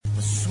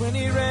When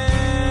he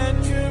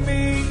ran to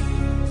me,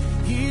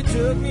 he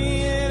took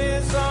me in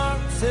his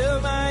arms,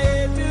 held my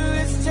head to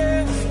his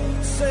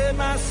chest, said,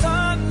 my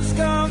son's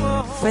come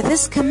home. For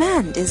this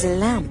command is a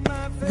lamp,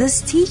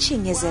 this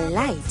teaching is a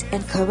light,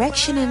 and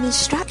correction and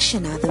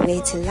instruction are the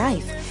way to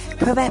life.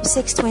 Proverbs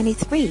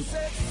 6:23.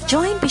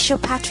 Join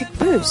Bishop Patrick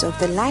Bruce of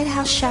the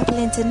Lighthouse Chapel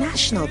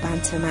International,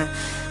 Bantama,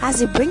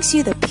 as he brings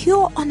you the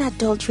pure,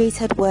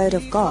 unadulterated Word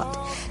of God.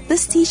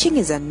 This teaching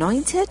is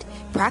anointed,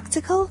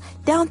 practical,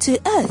 down to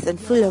earth, and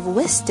full of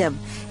wisdom,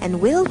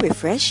 and will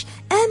refresh,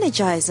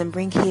 energize, and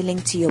bring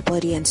healing to your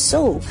body and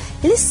soul.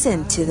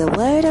 Listen to the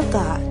Word of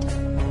God.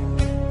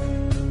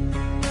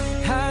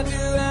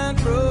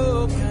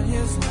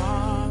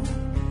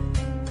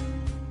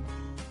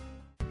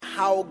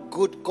 How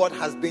good God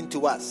has been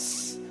to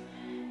us.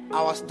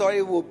 Our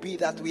story will be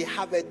that we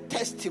have a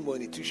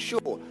testimony to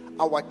show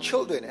our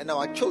children and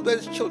our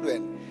children's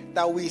children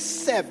that we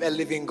serve a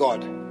living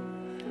God.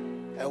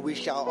 And we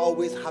shall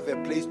always have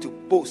a place to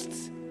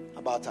boast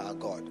about our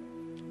God.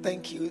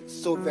 Thank you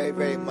so very,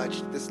 very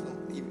much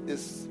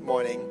this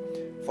morning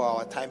for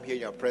our time here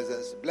in your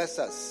presence. Bless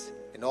us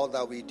in all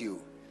that we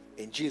do.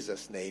 In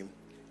Jesus' name.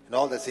 And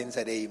all the saints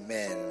said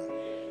amen.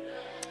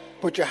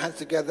 Put your hands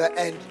together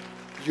and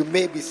you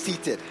may be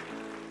seated.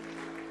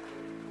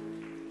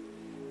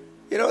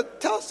 You know,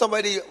 tell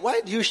somebody,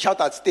 why do you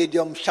shout at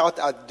stadium, shout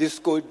at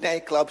disco,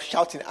 nightclub,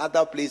 shout in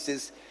other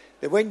places?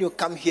 Then when you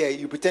come here,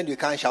 you pretend you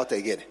can't shout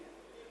again.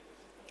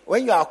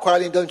 When you are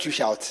quarreling, don't you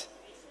shout?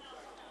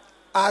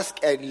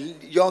 Ask a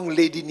young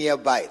lady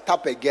nearby,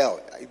 tap a girl.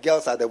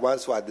 Girls are the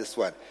ones who are this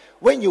one.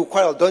 When you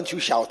quarrel, don't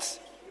you shout?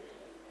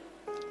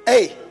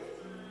 Hey,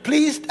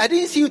 please, I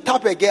didn't see you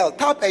tap a girl.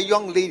 Tap a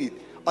young lady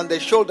on the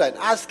shoulder and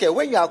ask her,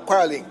 when you are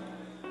quarreling,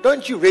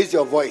 don't you raise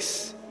your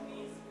voice?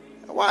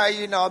 Why are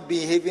you now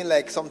behaving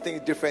like something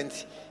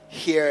different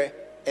here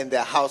in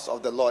the house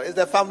of the Lord? It's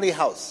the family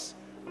house.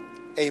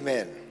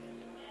 Amen.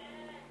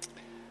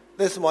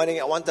 This morning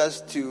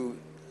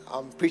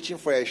I'm preaching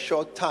for a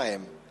short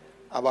time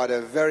about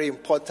a very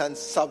important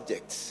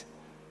subject.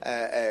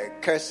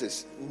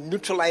 Curses,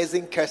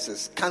 neutralizing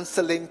curses,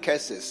 canceling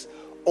curses,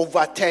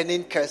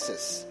 overturning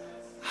curses.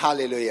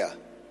 Hallelujah.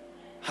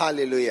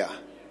 Hallelujah.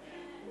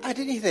 I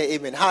didn't hear the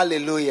amen.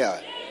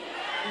 Hallelujah.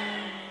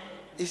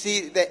 You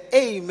see, the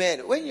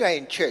amen, when you are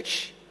in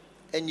church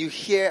and you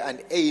hear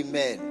an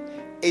amen,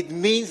 it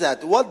means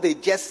that what they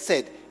just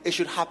said, it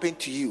should happen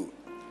to you.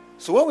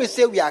 So when we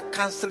say we are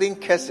canceling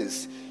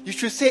curses, you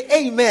should say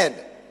amen.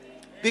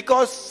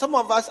 Because some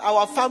of us,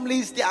 our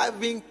families, they have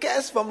been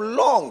cursed from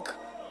long.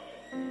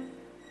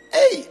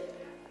 Hey,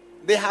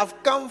 they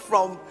have come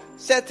from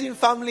certain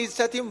families,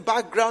 certain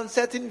backgrounds,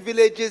 certain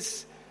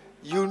villages.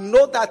 You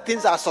know that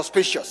things are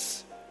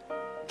suspicious.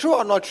 True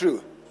or not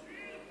true?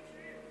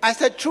 I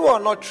said true or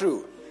not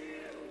true?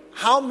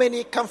 How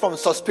many come from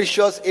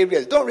suspicious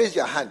areas? Don't raise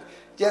your hand.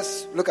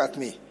 Just look at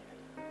me.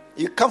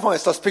 You come from a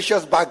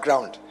suspicious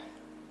background.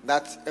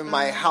 That in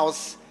my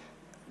house,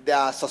 there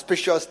are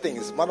suspicious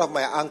things. One of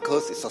my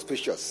uncles is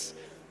suspicious.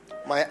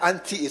 My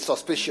auntie is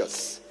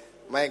suspicious.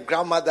 My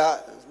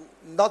grandmother,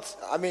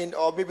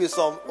 or maybe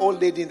some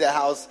old lady in the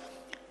house,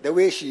 the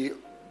way she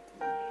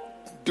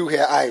do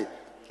her eye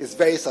is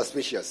very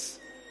suspicious.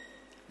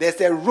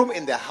 There's a room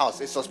in the house,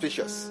 it's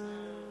suspicious.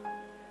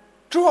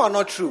 True or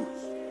not true?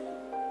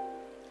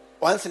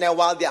 Once in a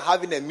while, they are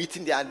having a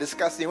meeting, they are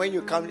discussing. When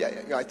you come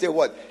there, I tell you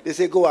what, they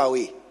say, go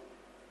away.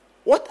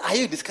 What are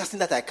you discussing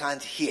that I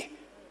can't hear?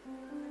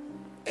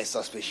 It's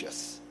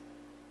suspicious.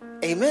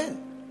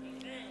 Amen.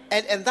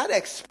 And that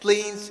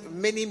explains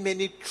many,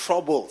 many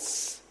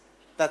troubles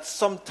that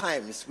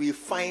sometimes we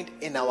find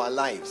in our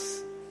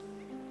lives.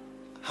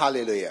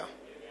 Hallelujah.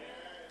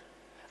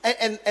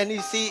 And you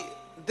see,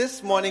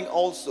 this morning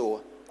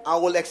also, I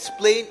will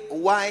explain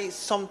why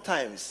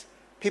sometimes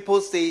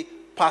people say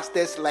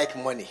pastors like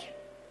money.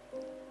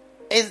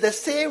 It's the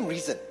same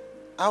reason.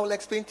 I will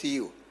explain to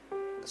you.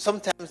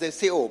 Sometimes they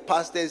say, oh,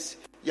 pastors,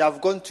 you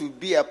have gone to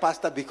be a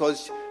pastor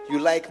because you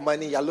like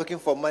money, you're looking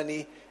for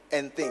money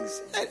and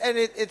things. And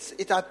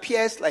it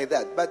appears like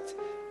that, but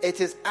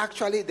it is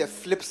actually the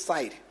flip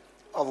side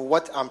of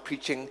what I'm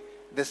preaching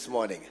this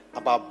morning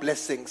about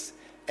blessings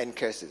and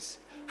curses.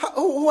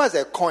 Who has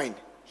a coin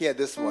here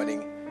this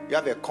morning? You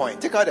have a coin.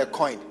 Take out a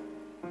coin.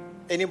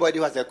 Anybody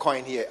who has a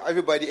coin here?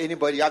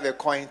 Anybody have a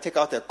coin? Take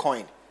out a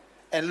coin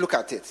and look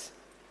at it.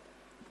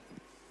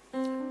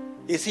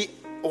 You see,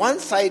 one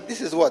side,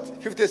 this is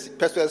what? 50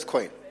 pesos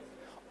coin.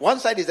 One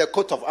side is a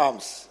coat of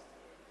arms.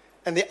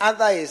 And the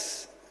other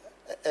is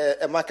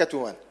a market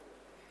woman.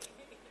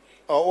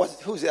 Or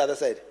who's the other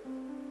side?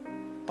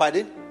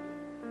 Pardon?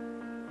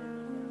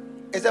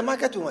 It's a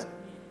market woman.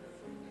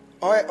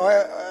 Or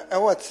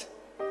what?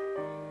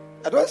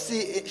 I don't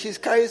see. She's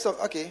carrying some.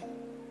 Okay.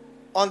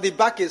 On the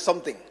back is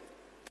something.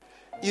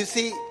 You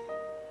see,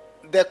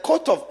 the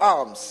coat of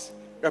arms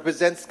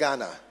represents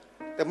Ghana.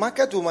 The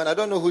market woman, I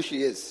don't know who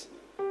she is.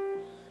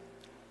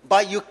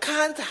 But you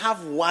can't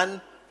have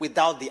one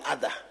without the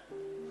other.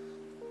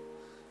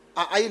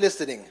 Are you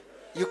listening?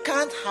 You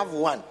can't have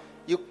one.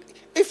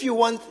 If you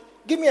want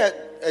Give me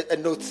a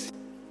note.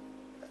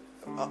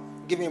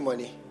 Give me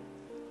money.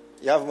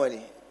 You have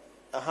money.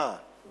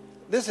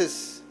 This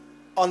is,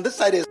 on this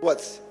side is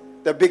what?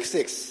 The big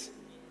 6.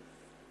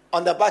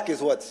 On the back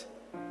is what?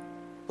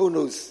 Who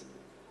knows?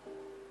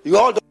 You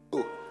all don't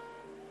know.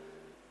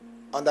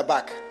 On the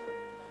back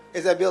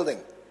is a building.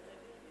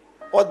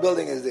 What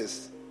building is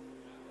this?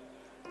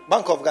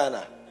 Bank of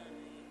Ghana.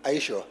 Are you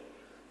sure?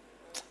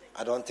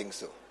 I don't think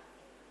so.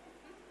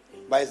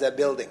 But it's a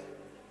building.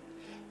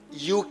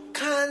 You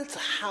can't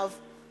have,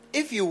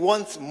 if you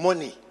want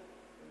money,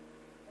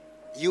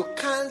 you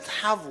can't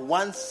have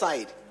one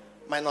side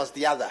minus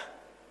the other.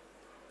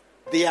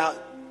 They are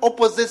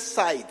opposite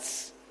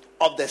sides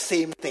of the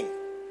same thing.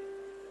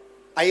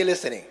 Are you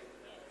listening?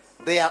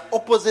 They are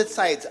opposite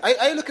sides.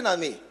 Are you looking at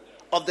me?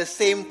 Of the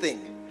same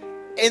thing.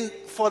 And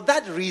for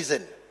that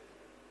reason,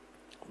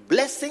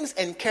 blessings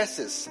and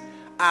curses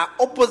are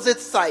opposite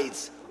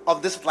sides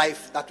of this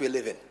life that we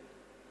live in.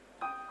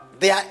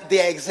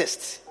 They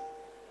exist.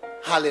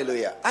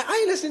 Hallelujah. Are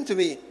you listening to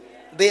me?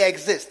 They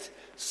exist.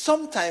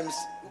 Sometimes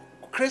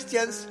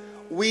Christians,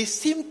 we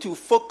seem to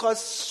focus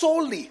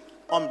solely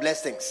on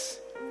blessings.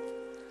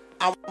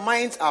 Our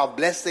minds are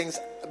blessings.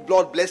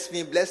 Lord, bless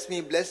me, bless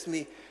me, bless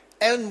me.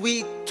 And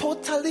we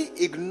totally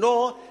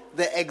ignore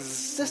the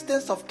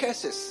existence of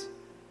curses.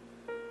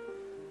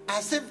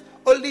 As if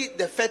only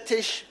the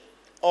fetish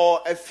or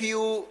a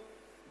few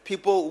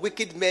people,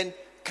 wicked men,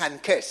 can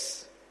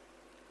curse.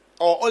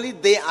 Or only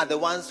they are the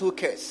ones who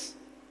curse.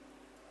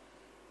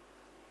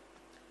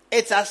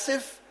 It's as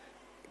if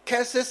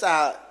curses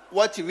are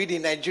what you read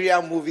in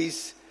Nigerian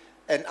movies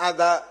and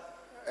other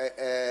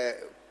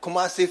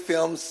Kumasi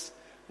films,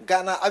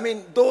 Ghana. I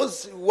mean,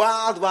 those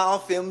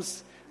wild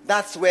films,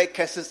 that's where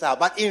curses are.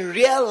 But in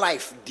real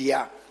life,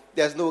 dear,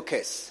 there's no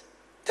curse.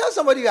 Tell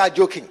somebody you are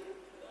joking.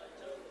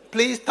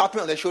 Please tap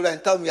me on the shoulder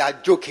and tell me you are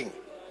joking.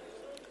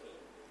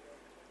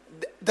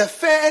 The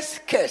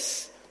first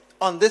curse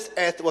on this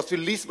earth was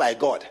released by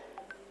God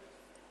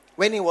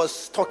when he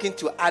was talking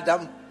to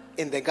Adam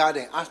in the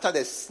garden after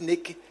the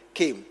snake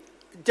came.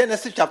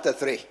 Genesis chapter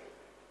 3.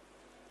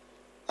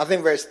 I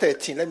think verse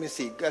 13. Let me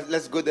see.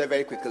 Let's go there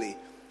very quickly.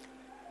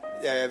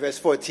 Verse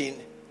 14.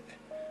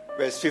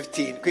 Verse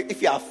 15.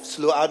 If you are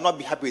slow, I'll not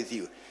be happy with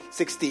you.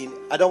 16.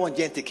 I don't want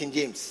Jane to King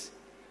James.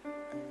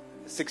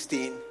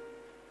 16.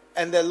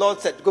 And the Lord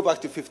said, go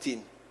back to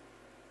 15.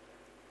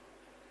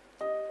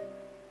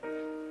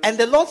 And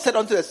the Lord said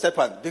unto the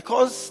serpent,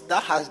 because thou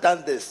hast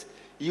done this,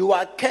 you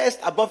are cursed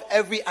above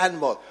every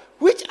animal.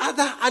 Which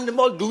other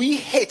animal do we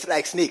hate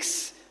like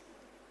snakes?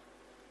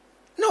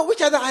 No,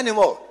 which other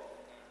animal?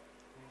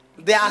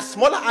 There are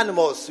smaller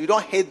animals. We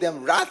don't hate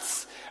them.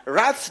 Rats.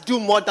 Rats do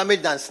more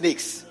damage than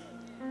snakes.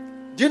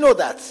 Do you know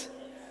that?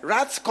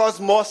 Rats cause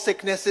more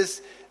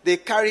sicknesses. They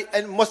carry,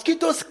 and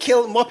mosquitoes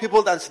kill more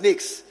people than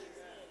snakes.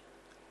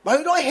 But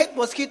we don't hate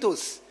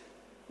mosquitoes.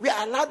 We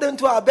allow them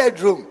to our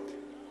bedroom.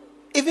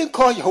 Even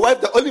call your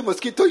wife the only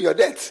mosquito in your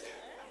net.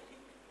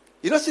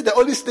 You don't see the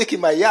only snake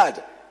in my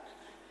yard.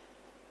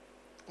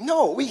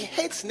 No, we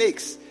hate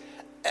snakes.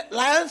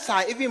 Lions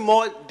are even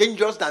more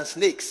dangerous than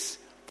snakes.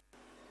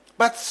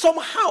 But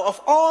somehow, of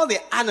all the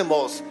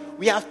animals,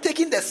 we have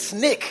taken the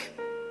snake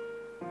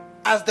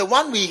as the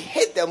one we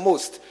hate the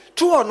most.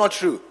 True or not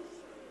true?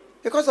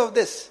 Because of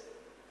this.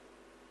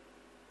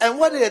 And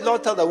what did the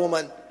Lord tell the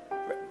woman?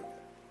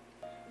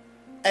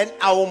 And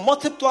I will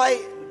multiply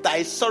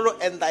thy sorrow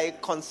and thy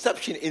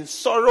conception. In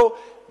sorrow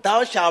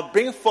thou shalt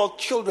bring forth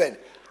children.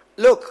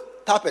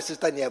 Look, tap a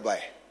sister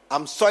nearby.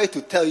 I'm sorry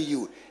to tell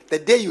you, the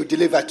day you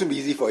deliver, it will be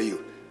easy for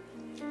you.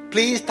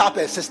 Please tap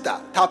a sister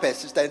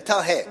and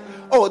tell her,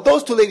 oh,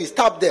 those two ladies,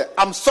 tap there.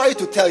 I'm sorry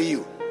to tell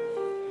you,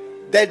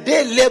 the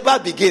day labor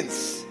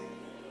begins,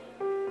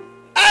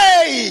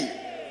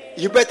 hey,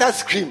 you better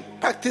scream.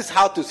 Practice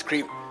how to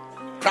scream.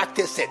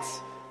 Practice it.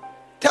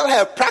 Tell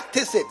her,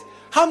 practice it.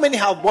 How many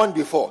have born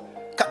before?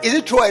 Is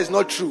it true or is it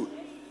not true?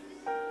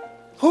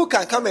 Who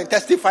can come and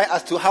testify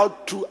as to how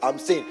true I'm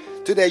saying?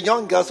 To the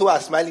young girls who are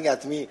smiling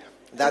at me,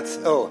 that's,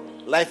 oh,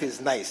 life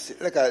is nice.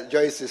 Look at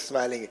Joyce is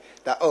smiling.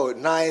 That, oh,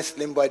 nice,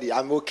 slim body,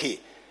 I'm okay.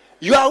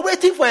 You are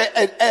waiting for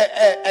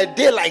a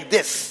day like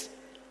this.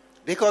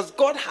 Because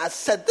God has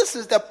said this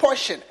is the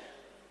portion.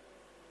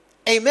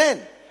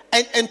 Amen.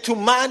 And to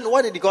man,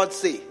 what did God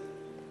say?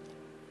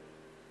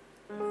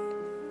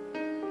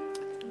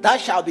 Thou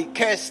shalt be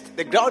cursed.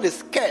 The ground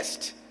is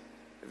cursed.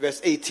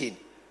 Verse 18.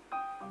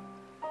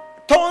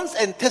 Thorns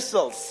and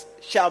thistles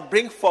shall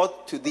bring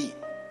forth to thee.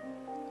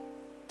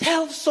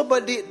 Tell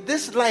somebody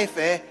this life,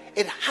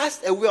 it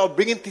has a way of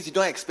bringing things you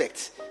don't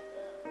expect.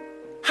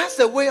 Has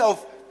a way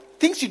of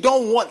things you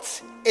don't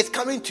want. It's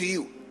coming to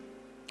you.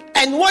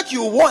 And what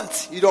you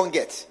want, you don't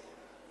get.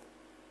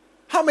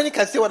 How many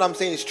can say what I'm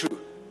saying is true?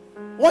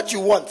 What you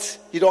want,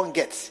 you don't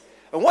get.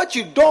 And what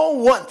you don't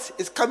want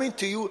is coming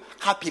to you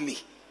happily.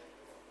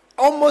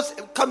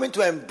 Almost coming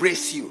to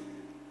embrace you.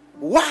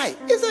 Why?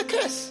 It's a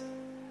curse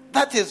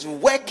that is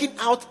working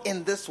out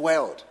in this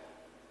world.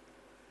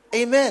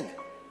 Amen.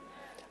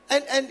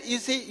 And you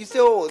say,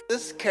 oh,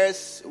 this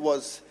curse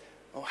was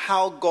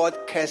how God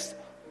cursed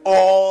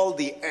all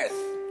the earth.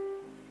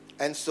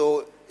 And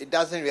so it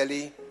doesn't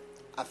really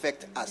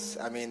affect us.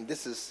 I mean,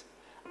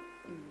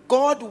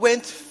 God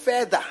went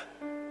further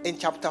in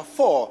chapter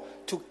 4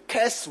 to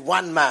curse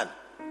one man.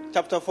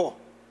 Chapter 4.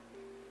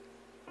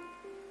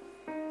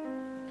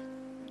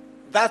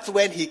 That's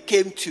when he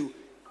came to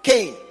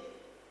Cain.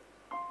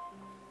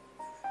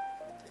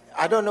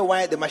 I don't know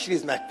why the machine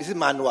is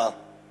manual.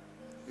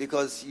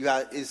 Because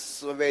it's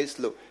so very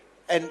slow.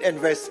 And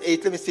verse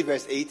 8, let me see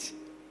verse 8.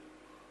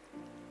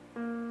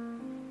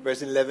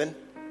 Verse 11.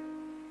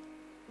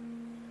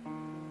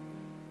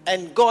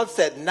 And God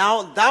said,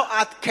 now thou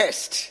art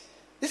cursed.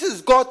 This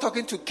is God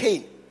talking to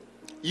Cain.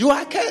 You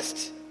are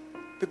cursed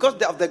because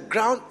of the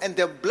ground and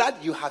the blood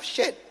you have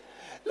shed.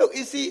 Look,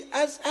 you see,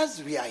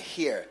 as we are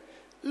here,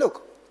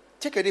 look,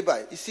 check your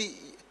neighbor. You see,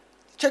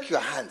 check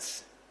your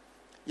hands.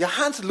 Your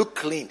hands look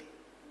clean,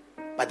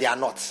 but they are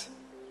not.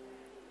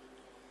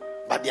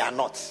 But they are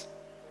not.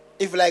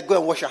 If you like, go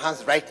and wash your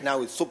hands right now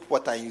with soap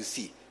water and you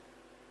see.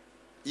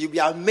 You'll be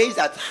amazed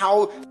at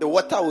how the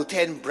water will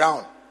turn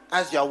brown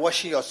as you are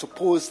washing your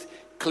supposed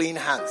clean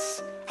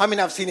hands. How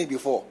many have seen it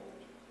before?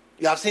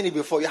 You have seen it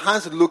before. Your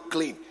hands look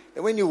clean.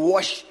 And when you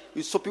wash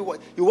with soapy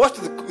water, you wash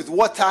with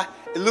water,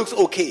 it looks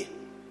okay.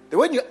 Then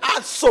when you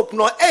add soap,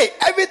 no,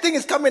 everything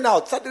is coming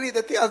out. Suddenly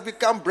the thing has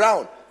become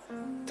brown.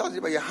 Tells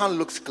you that your hand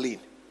looks clean.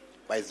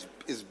 But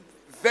it's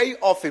very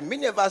often,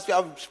 many of us, we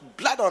have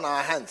blood on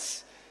our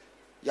hands.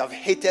 You have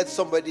hated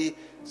somebody.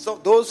 So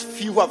those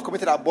few who have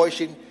committed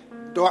abortion,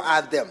 don't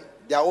add them.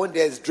 Their own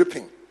there is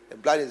dripping. The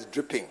blood is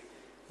dripping.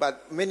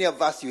 But many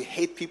of us, you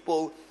hate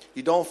people.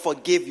 You don't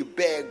forgive. You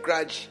bear a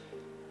grudge.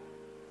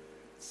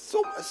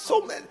 So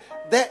many.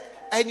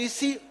 And you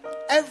see,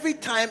 every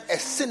time a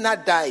sinner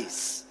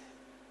dies,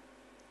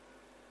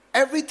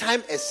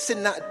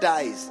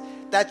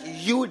 that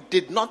you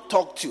did not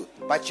talk to,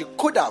 but you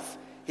could have,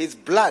 his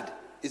blood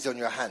is on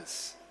your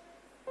hands.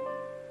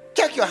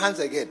 Check your hands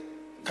again.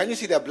 Can you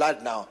see the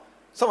blood now?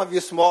 Some of you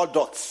small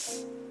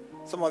dots.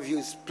 Some of you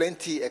is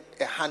plenty,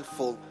 a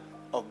handful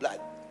of blood.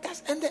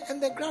 And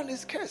the ground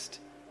is cursed.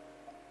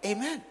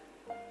 Amen.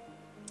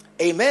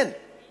 Amen.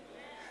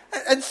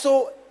 And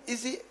so, you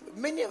see,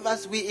 many of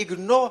us, we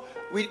ignore,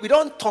 we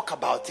don't talk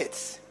about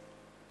it.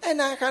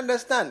 And I can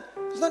understand.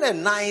 It's not a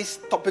nice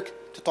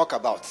topic to talk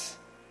about.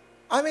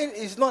 I mean,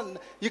 it's not,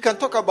 you can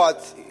talk about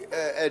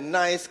a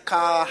nice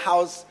car,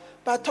 house,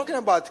 but talking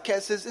about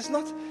curses it's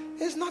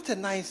not a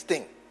nice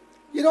thing.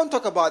 You don't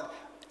talk about,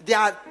 there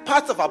are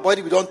parts of our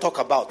body we don't talk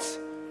about.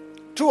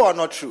 True or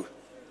not true?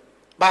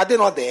 But are they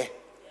not there?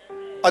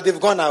 Or they've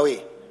gone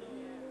away?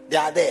 They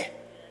are there.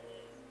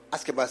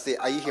 Ask him, say,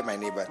 are you here, my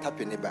neighbor? Tap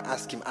your neighbor,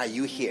 ask him, are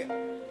you here?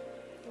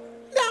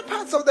 There are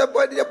parts of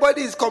the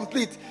body is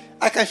complete.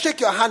 I can shake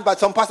your hand, but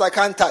some parts I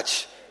can't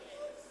touch.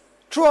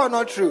 True or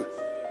not true?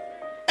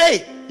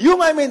 Hey, you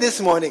mind me this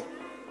morning?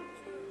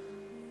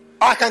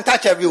 I can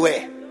touch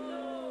everywhere.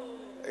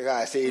 You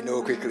gotta say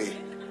no quickly.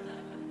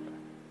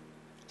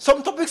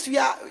 Some topics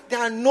there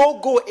are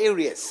no-go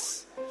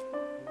areas,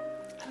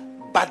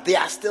 but they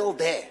are still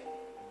there.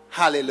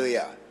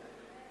 Hallelujah.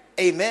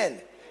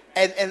 Amen.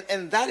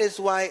 And that is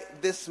why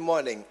this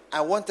morning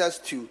I want us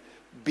to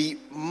be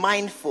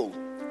mindful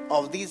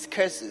of these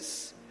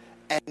curses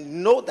and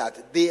know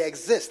that they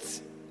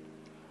exist.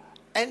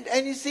 And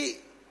you see,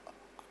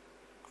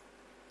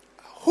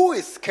 who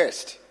is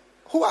cursed?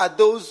 Who are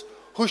those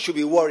who should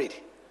be worried?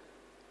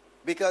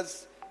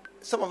 Because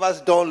some of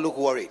us don't look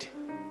worried.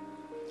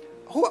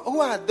 Who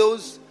are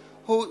those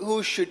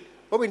who should,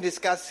 when we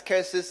discuss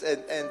curses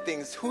and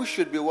things, who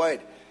should be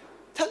worried?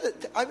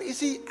 You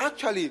see,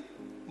 actually,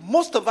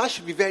 most of us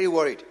should be very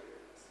worried.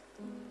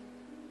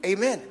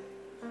 Amen.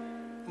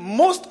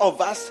 Most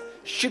of us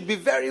should be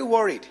very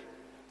worried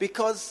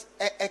because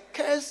a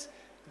curse,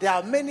 there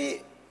are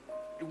many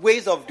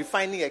ways of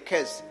defining a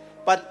curse,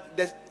 but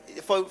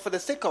for the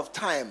sake of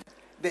time,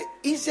 the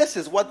easiest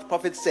is what the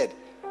prophet said.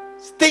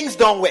 Things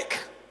don't work.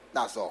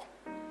 That's all.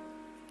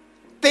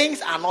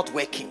 Things are not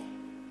working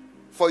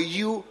for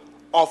you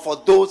or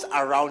for those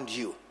around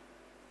you.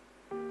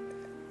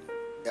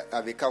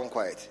 I've become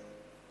quiet.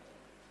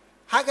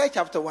 Haggai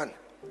chapter 1.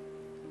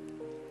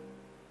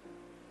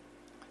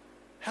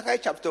 Haggai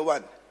chapter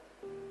 1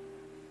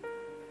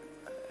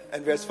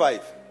 and verse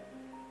 5.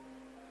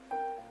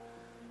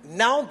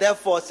 Now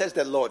therefore, says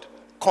the Lord,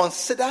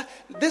 consider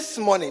this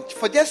morning,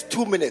 for just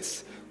 2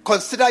 minutes,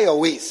 consider your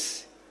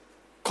ways.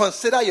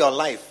 Consider your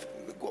life.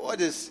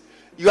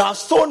 You have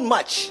sown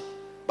much,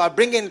 but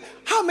bringing,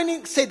 how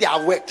many say they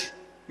have worked?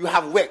 You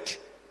have worked.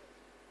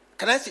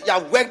 Can I see, you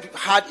have worked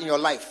hard in your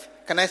life?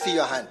 Can I see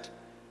your hand?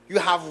 You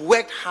have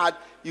worked hard.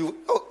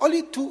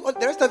 Only two,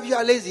 the rest of you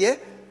are lazy, eh?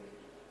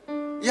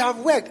 You have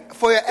worked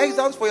for your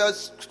exams, for your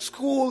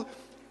school.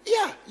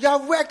 Yeah, you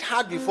have worked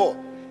hard before.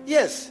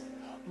 Yes.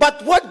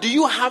 But what do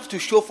you have to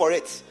show for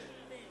it?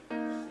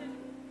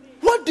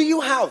 What do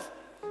you have?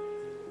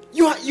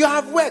 You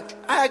have worked.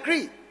 I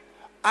agree.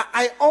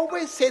 I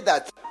always say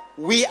that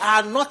we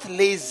are not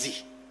lazy.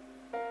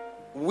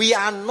 We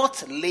are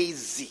not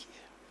lazy.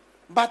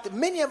 But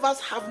many of us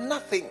have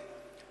nothing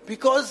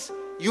because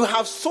you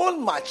have so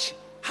much,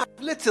 have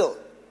little.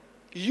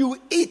 You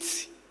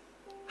eat.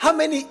 How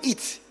many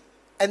eat?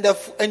 And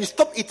you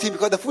stop eating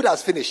because the food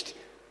has finished.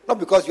 Not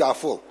because you are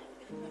full.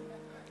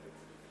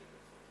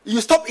 You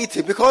stop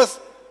eating because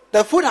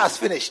the food has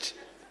finished.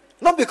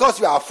 Not because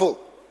you are full.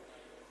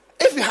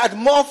 If you had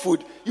more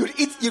food,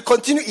 you'd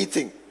continue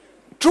eating.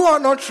 True or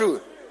not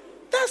true?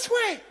 That's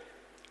why.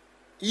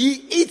 You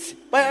eat,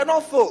 but you're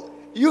not full.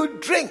 You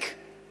drink.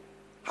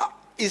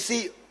 You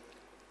see,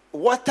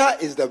 water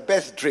is the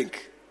best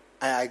drink.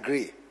 I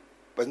agree.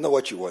 But it's not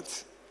what you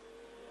want.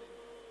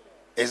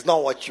 It's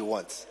not what you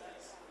want.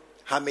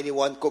 How many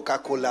want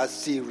Coca-Cola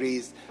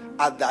series,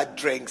 other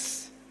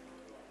drinks?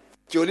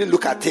 You only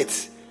look at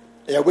it.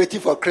 You're waiting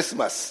for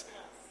Christmas.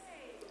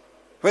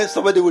 When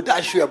somebody will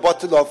dash you a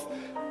bottle of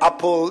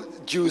apple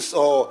juice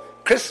or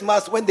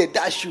Christmas, when they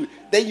dash you,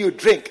 then you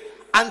drink.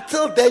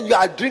 Until then, you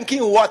are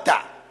drinking water.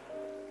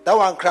 That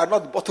one crowd,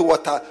 not bottled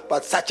water,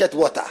 but sachet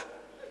water.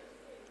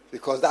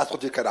 Because that's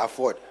what you can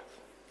afford.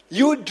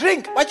 You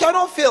drink, but you're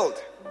not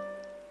filled.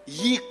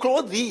 Ye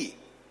clothe thee.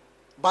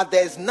 But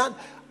there's none.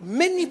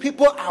 Many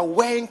people are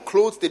wearing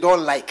clothes they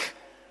don't like.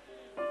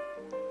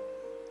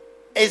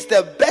 It's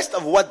the best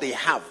of what they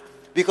have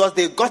because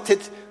they got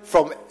it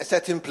from a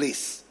certain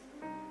place.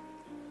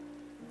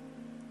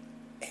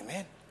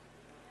 Amen.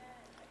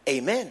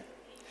 Amen.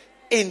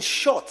 In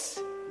short,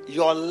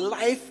 your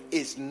life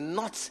is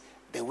not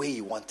the way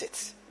you want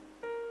it.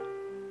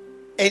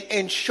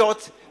 In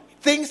short,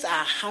 things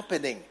are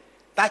happening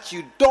that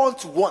you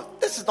don't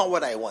want. This is not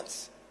what I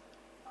want.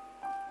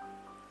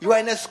 You are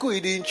in a school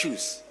you didn't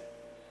choose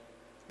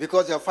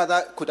because your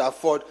father could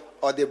afford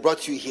or they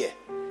brought you here.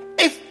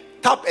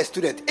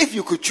 If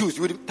you could choose,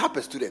 you would tap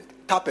a student,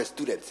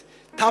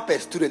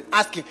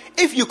 ask him,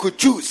 if you could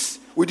choose,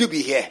 would you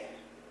be here?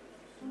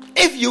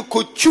 If you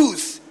could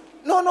choose,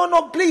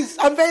 no, please,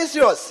 I'm very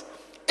serious.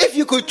 If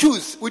you could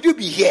choose, would you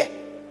be here?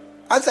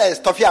 Answer is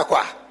Tofi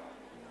Akwa.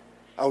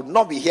 I would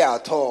not be here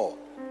at all.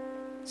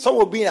 Some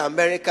will be in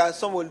America,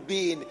 some will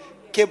be in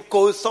Cape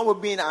Coast, some will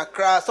be in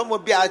Accra, some will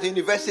be at the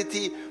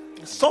university,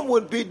 some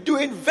will be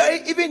doing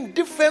even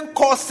different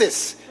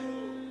courses.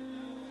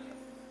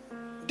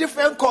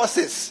 Different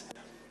courses.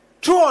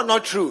 True or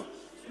not true?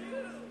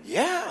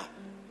 Yeah.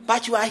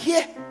 But you are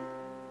here.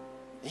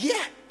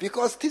 Yeah.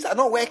 Because things are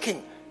not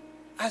working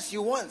as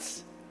you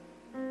want.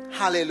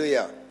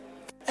 Hallelujah.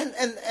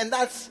 And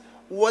that's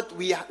what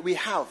we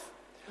have.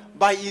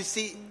 But you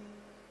see,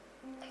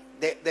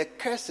 the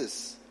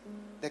curses,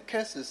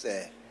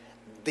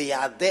 they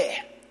are there.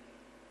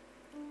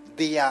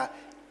 They are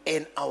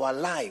in our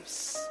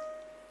lives.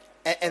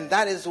 And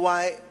that is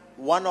why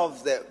one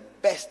of the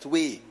best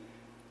way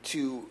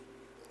to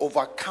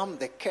overcome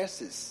the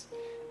curses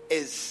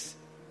is,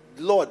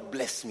 Lord,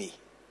 bless me.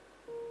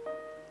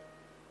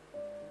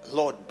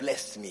 Lord,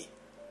 bless me.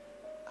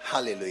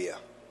 Hallelujah.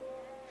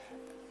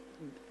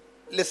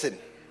 Listen,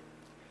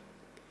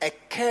 a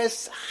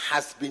curse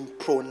has been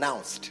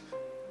pronounced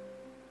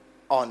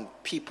on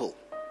people.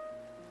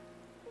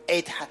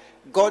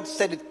 God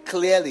said it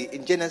clearly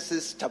in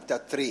Genesis chapter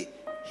 3.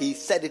 He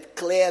said it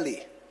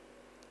clearly.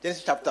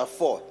 Genesis chapter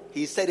 4.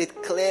 He said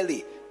it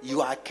clearly.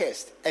 You are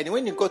cursed. And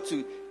when you go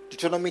to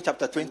Deuteronomy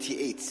chapter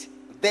 28,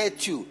 there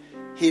too,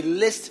 he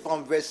lists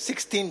from verse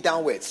 16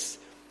 downwards.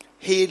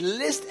 He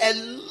lists a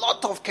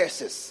lot of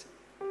curses.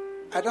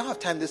 I don't have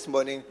time this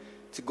morning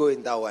to go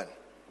in that one.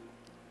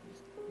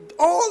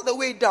 All the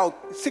way down,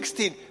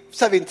 16,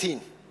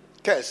 17,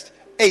 cursed,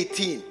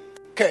 18,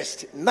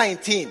 cursed,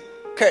 19,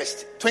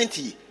 cursed,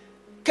 20,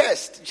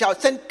 cursed, shall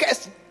send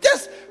cursed,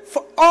 just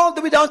for all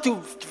the way down to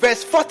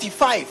verse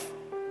 45.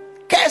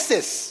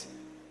 Curses.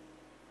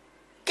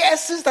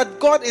 Curses that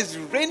God is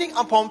raining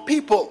upon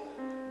people.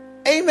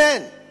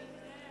 Amen.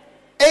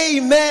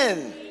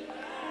 Amen.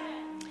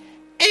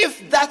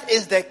 If that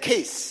is the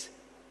case,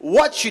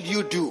 what should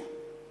you do?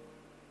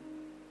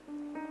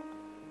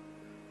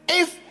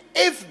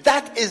 If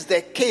that is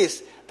the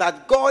case,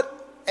 that God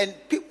and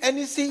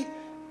you see,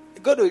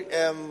 go to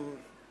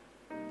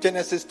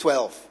Genesis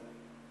 12,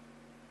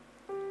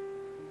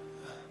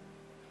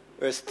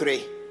 verse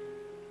 3.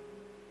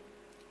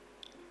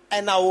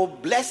 And I will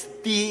bless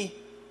thee.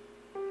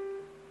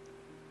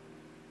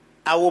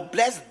 I will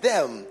bless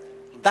them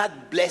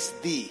that bless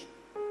thee,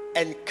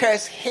 and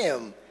curse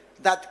him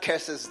that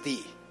curses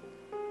thee.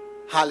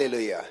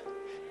 Hallelujah.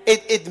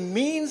 It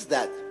means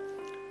that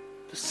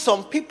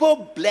some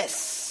people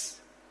bless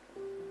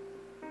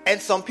and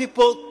some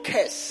people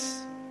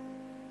curse.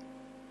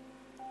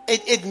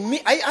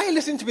 Are you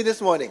listening to me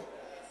this morning?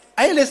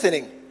 Are you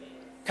listening?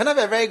 Can I have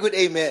a very good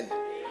amen?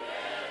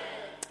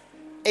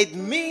 It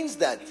means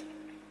that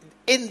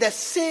in the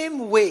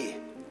same way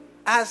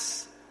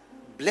as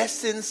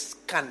blessings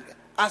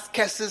as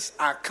curses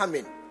are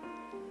coming,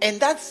 in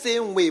that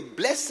same way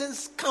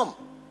blessings come.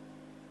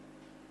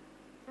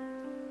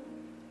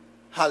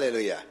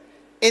 Hallelujah.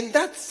 In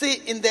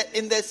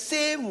the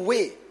same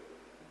way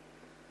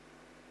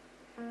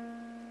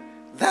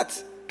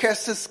that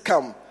curses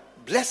come,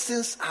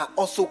 blessings are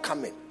also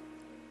coming.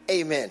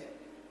 Amen.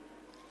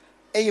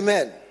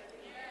 Amen.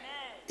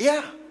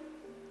 Yeah.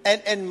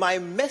 And my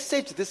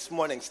message this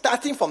morning,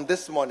 starting from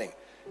this morning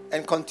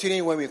and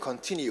continuing when we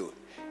continue,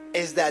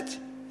 is that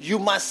you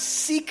must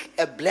seek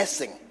a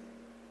blessing.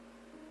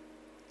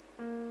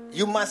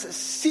 You must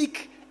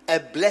seek a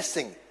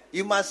blessing.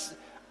 You must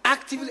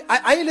actively...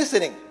 Are you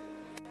listening?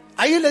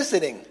 Are you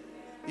listening?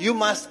 You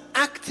must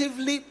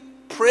actively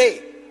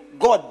pray,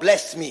 God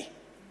bless me.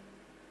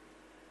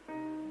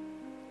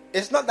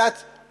 It's not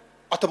that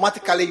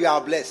automatically you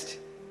are blessed.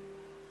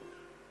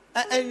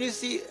 And you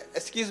see,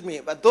 excuse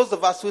me, but those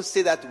of us who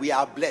say that we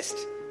are blessed.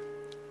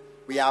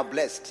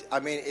 I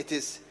mean,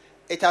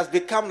 it has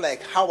become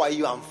like, how are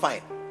you? I'm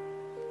fine.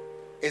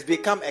 It's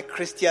become a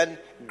Christian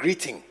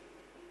greeting.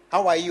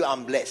 How are you?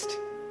 I'm blessed.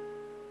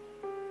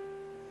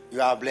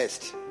 You are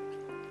blessed.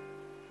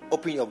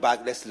 Open your bag,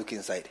 let's look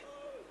inside.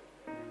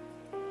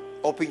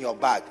 Open your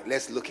bag,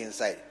 let's look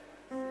inside.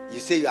 You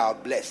say you are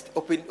blessed.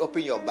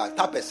 Open your bag.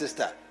 Tap a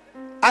sister.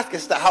 Ask a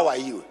sister, how are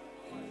you?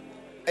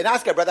 And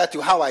ask a brother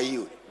too, how are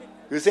you?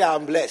 You say,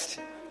 I'm blessed.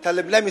 Tell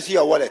him, let me see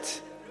your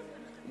wallet.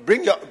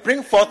 Bring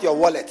forth your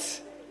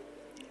wallet.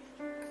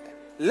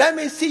 Let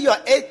me see your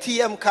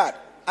ATM card.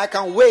 I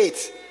can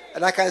wait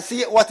and I can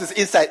see what is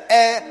inside,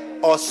 air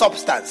or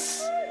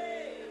substance.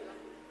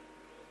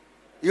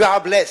 You are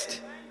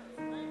blessed.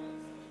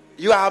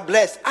 You are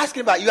blessed. Ask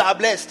him about you are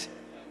blessed.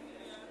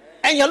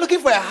 And you're looking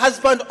for a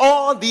husband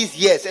all these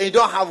years and you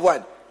don't have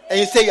one. And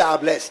you say you are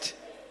blessed.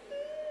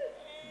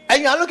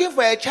 And you are looking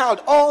for a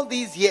child all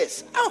these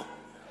years. Oh,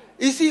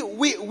 you see,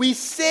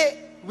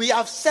 we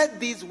have said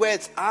these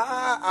words,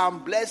 I'm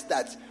blessed,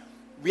 that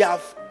we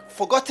have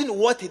forgotten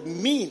what it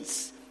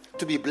means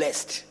to be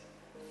blessed.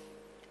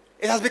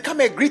 It has become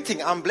a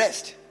greeting, I'm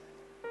blessed.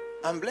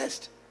 I'm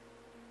blessed.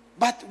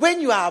 But when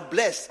you are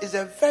blessed, it's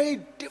a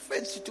very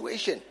different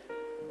situation.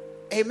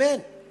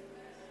 Amen.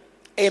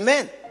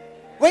 Amen.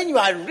 When you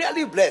are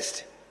really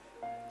blessed,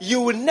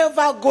 you will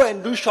never go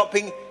and do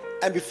shopping,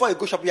 and before you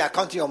go shopping, you are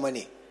counting your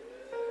money.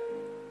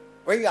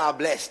 When you are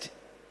blessed,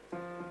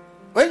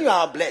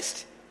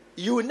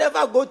 you will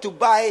never go to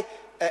buy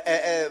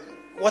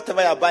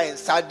whatever you are buying,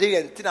 sardine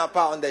and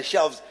tinapa on the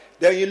shelves.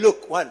 Then you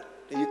look, then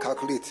you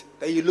calculate.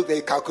 Then you look, then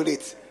you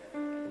calculate.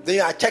 Then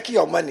you are checking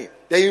your money.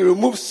 Then you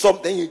remove some,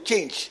 then you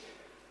change.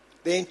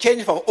 Then you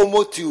change from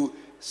Omo to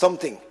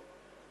something.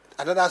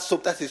 Another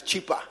soap that is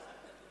cheaper.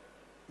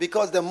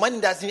 Because the money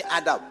doesn't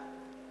add up.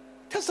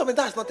 Tell somebody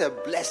that's not a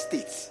blessed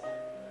state.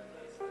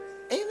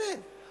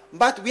 Amen.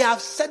 But we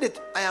have said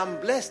it, I am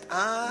blessed.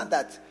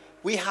 That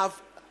we have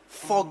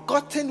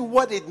forgotten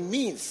what it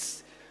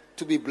means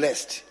to be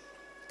blessed.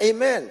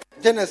 Amen.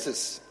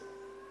 Genesis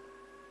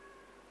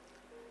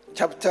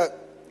chapter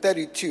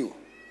 32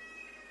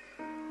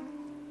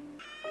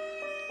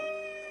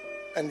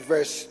 and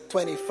verse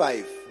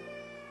 25.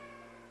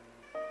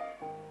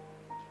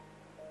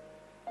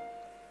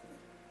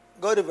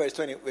 Go to verse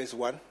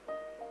 1.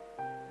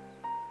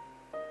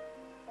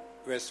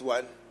 Verse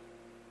 1.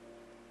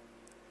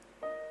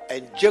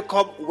 And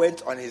Jacob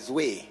went on his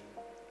way,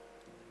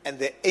 and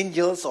the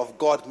angels of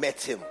God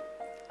met him.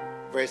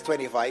 Verse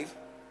 25.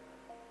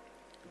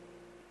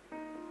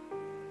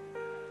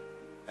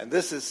 And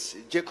this is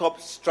Jacob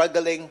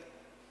struggling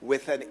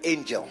with an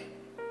angel.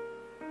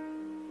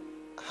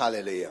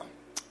 Hallelujah.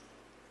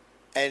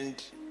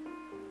 And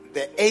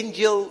the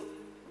angel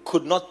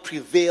could not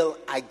prevail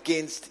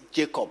against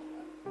Jacob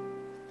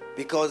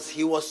because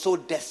he was so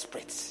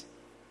desperate.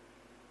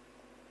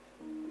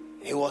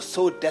 He was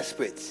so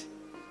desperate.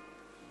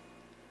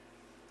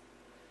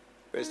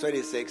 Verse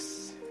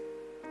 26.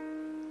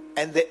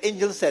 And the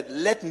angel said,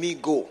 let me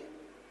go.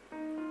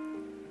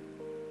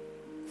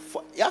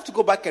 You have to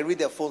go back and read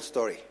the full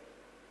story.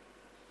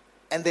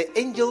 And the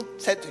angel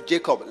said to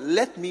Jacob,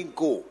 let me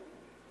go.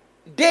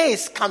 Day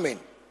is coming.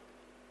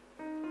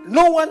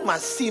 No one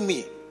must see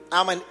me.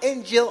 I'm an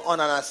angel on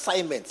an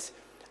assignment.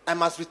 I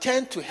must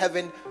return to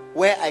heaven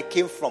where I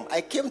came from.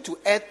 I came to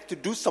earth to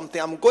do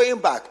something. I'm going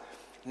back.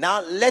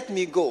 Now let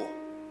me go.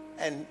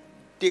 And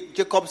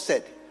Jacob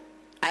said,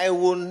 I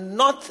will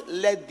not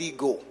let thee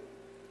go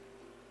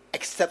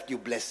except you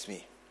bless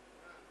me.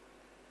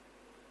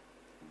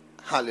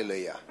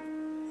 Hallelujah.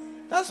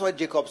 That's what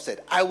Jacob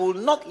said. I will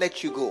not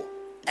let you go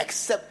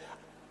except...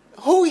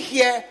 Who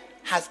here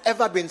has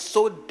ever been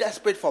so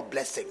desperate for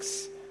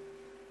blessings?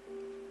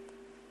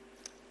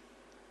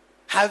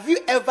 Have you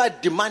ever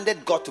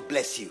demanded God to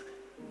bless you?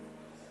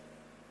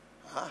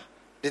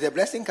 Did the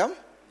blessing come?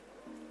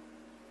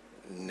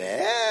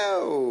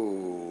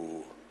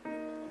 No.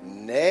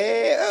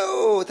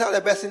 Tell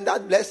the person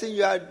that blessing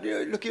you are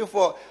looking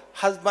for: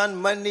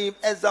 husband, money,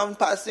 exam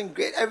passing,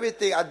 grade,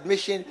 everything,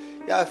 admission.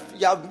 You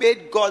have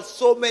made God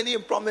so many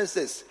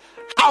promises.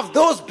 Have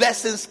those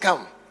blessings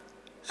come?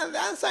 And the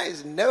answer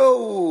is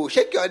no.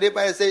 Shake your neighbor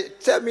and say,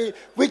 tell me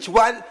which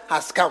one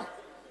has come.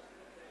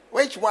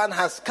 Which one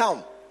has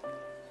come?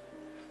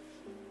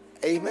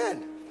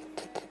 Amen.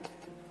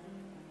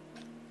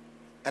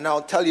 And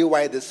I'll tell you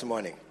why this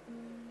morning,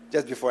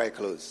 just before I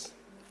close.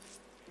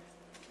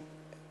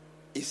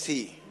 You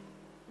see,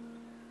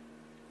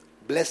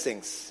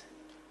 blessings,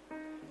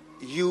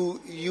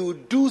 you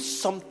do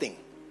something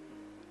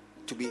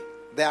to be.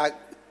 There are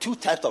two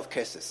types of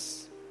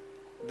curses.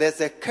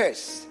 There's a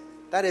curse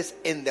that is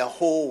in the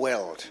whole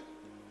world.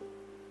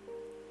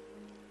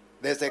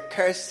 There's a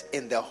curse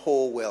in the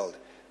whole world,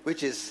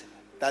 which is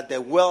that the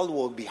world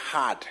will be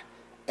hard,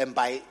 and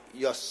by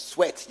your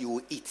sweat you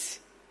will eat.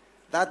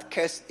 That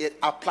curse, it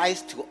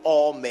applies to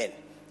all men,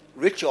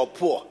 rich or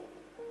poor.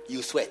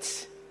 You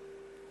sweat.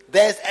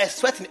 There's a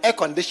sweat in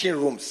air-conditioned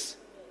rooms,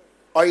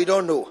 or you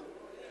don't know.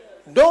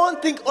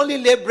 Don't think only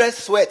laborers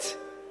sweat.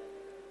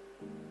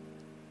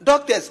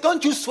 Doctors,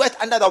 don't you sweat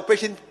under the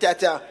operation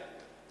theater?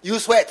 You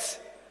sweat.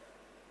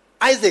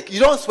 Isaac, you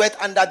don't sweat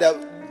under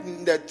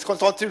the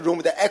consulting room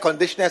with the air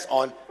conditioners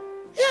on.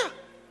 Yeah.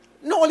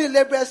 Not only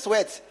laborers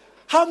sweat.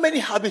 How many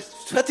have been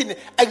sweating in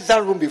the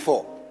exam room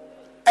before?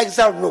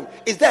 Exam room.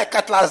 Is there a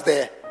cutlass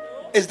there?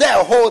 Is there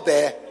a hole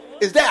there?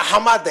 Is there a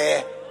hammer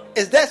there?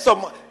 Is there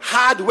some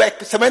hard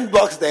work cement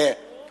box there?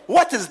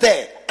 What is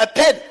there? A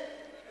pen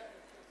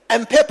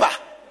and paper.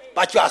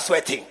 But you are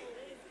sweating.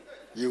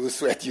 You will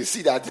sweat. You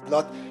see that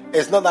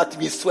it's not that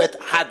we sweat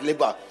hard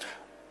labor.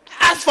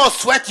 As for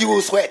sweat, you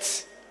will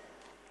sweat.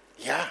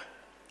 Yeah.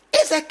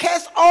 It's a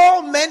curse.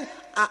 All men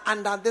are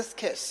under this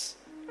curse.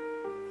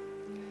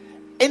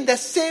 In the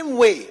same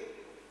way,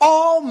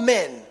 all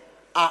men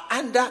are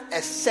under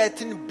a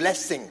certain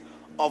blessing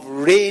of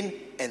rain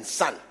and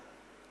sun.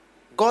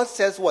 God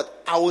says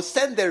what? I will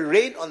send the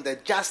rain on the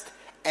just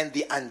and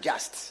the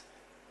unjust.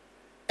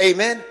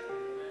 Amen.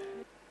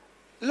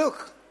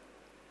 Look,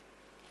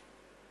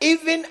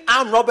 even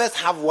armed robbers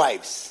have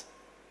wives.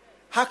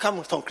 How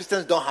come some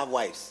Christians don't have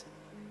wives?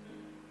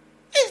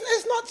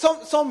 It's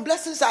not some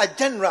blessings are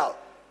general.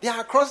 They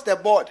are across the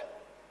board.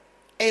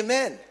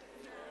 Amen.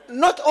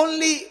 Not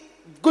only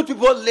good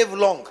people live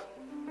long.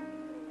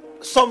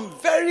 Some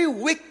very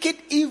wicked,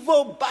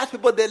 evil, bad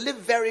people, they live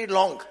very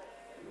long.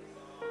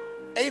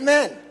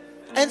 Amen.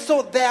 And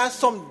so there are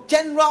some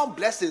general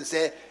blessings.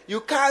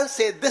 You can't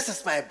say this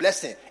is my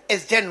blessing.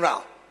 It's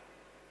general.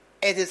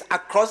 It is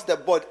across the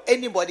board.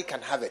 Anybody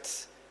can have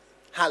it.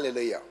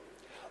 Hallelujah.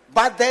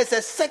 But there's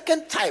a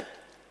second type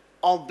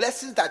of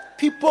blessings that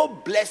people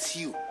bless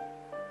you.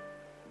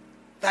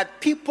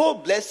 That people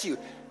bless you.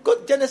 Go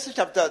to Genesis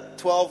chapter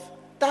 12.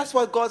 That's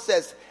what God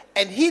says.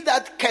 And he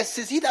that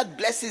curses, he that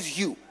blesses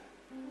you,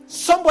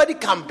 somebody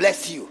can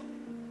bless you.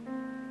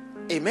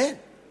 Amen.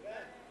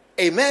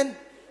 Amen.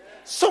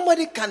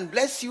 Somebody can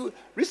bless you.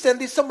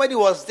 Recently, somebody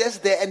was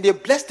just there and they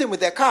blessed him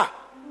with a car.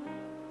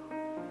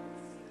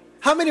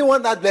 How many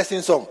want that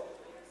blessing song?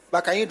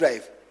 But can you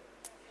drive?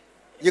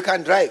 You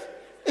can drive.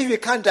 If you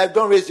can't drive,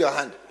 don't raise your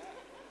hand.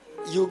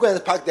 You go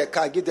and park the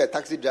car, give the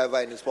taxi driver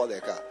and spoil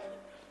the car.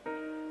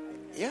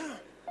 Yeah.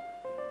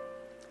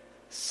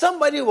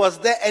 Somebody was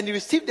there and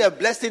received a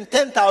blessing,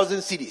 10,000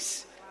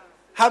 cedis.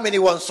 How many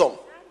want some?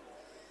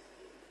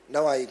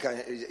 Now you can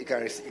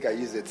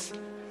use it.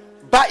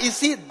 But you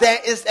see, there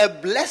is a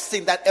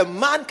blessing that a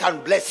man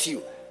can bless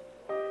you.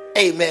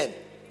 Amen.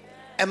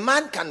 A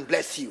man can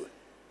bless you.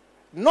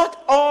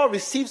 Not all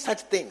receive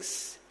such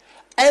things.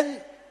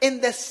 And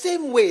in the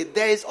same way,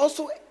 there is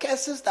also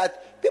curses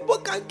that people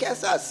can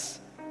curse us.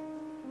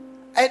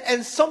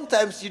 And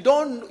sometimes you're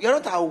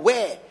not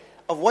aware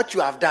of what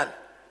you have done.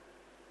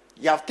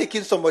 You have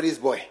taken somebody's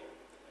boy.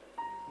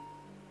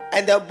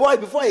 And the boy,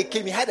 before he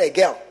came, he had a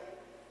girl.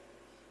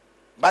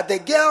 But the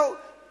girl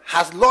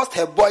has lost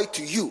her boy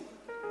to you.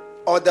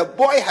 Or the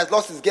boy has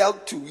lost his girl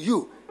to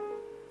you.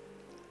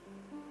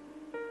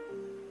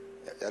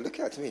 You're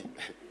looking at me.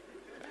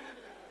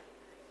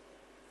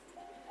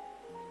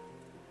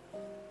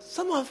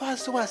 Some of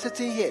us who are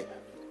sitting here,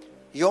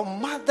 your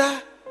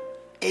mother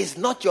is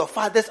not your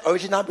father's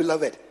original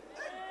beloved.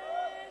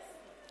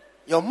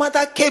 Your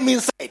mother came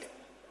inside.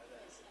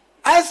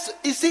 As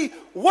you see,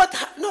 no.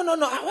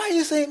 Why are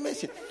you saying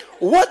mercy?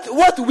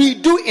 What we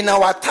do in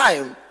our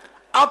time,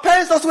 our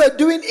parents also were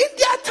doing in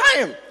their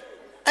time.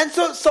 And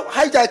so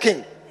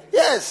hijacking.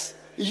 Yes,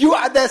 you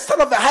are the son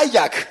of a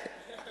hijack.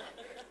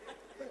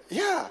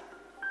 Yeah.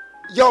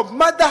 Your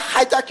mother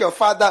hijacked your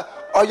father,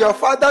 or your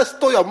father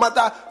stole your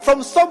mother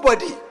from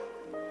somebody.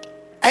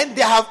 And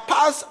they have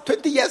passed,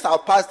 20 years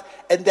have passed,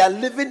 and they are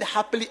living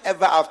happily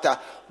ever after.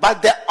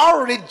 But the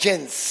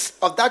origins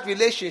of that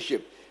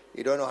relationship,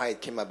 you don't know how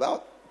it came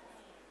about.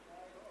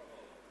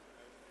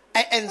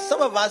 And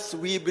some of us,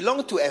 we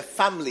belong to a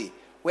family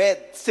where,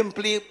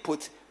 simply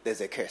put,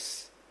 there's a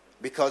curse.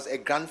 Because a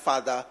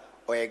grandfather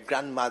or a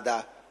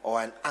grandmother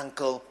or an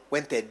uncle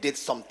went and did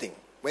something.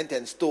 Went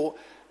and stole.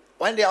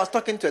 One day I was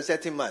talking to a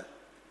certain man,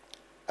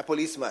 a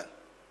policeman.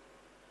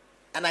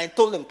 And I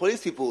told him,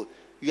 police people,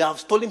 you have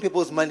stolen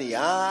people's money.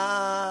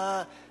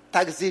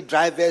 Taxi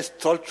drivers,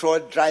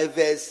 truck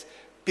drivers,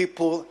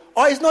 people.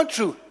 Oh, it's not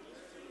true.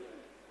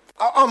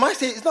 Or am I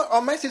saying it's not? Or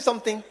am I saying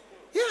something?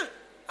 Yeah,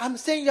 I'm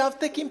saying you have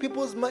taken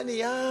people's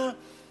money. I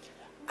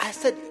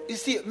said, you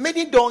see,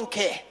 many don't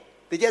care.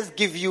 They just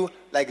give you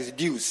like it's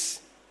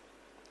dues.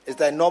 It's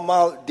the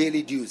normal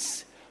daily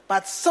dues.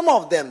 But some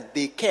of them,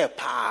 they care.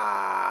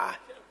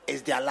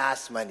 It's their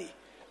last money.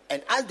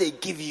 And as they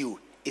give you,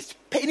 it's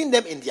paining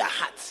them in their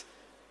hearts.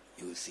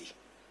 You will see.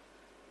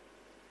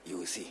 You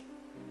will see.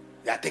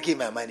 They are taking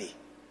my money.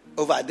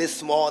 Over this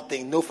small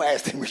thing, no fire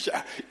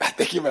extinguisher. You are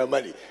taking my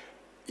money.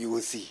 You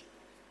will see.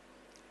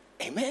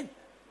 Amen.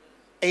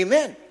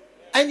 Amen.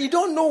 And you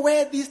don't know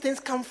where these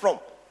things come from.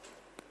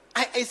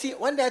 I see,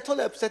 one day I told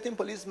a certain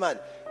policeman,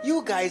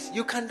 you guys,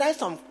 you can die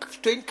some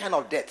strange kind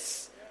of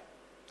deaths.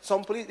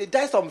 Some police, they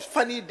die some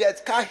funny deaths.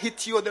 Car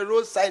hit you on the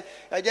roadside.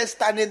 You're just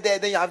standing there.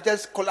 Then you have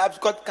just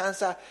collapsed, got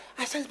cancer.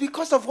 I said, it's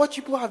because of what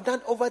people have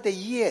done over the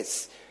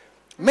years.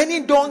 Many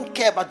don't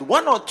care, but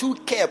one or two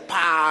care.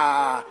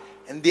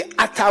 And they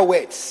utter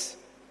words.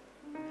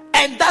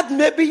 And that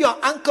may be your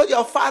uncle,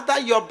 your father,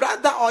 your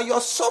brother, or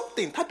your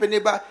something. Type a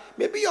neighbor,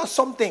 maybe you're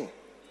something.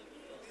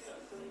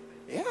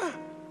 Yeah.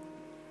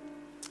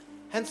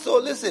 And so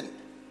listen,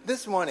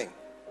 this morning,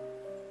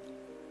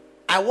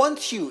 I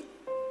want you,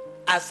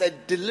 as a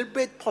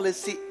deliberate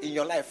policy in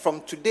your life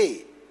from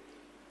today,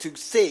 to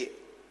say,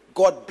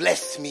 God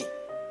bless me.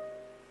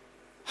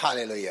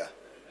 Hallelujah.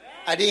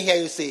 I didn't hear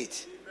you say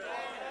it.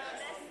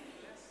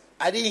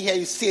 I didn't hear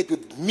you say it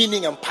with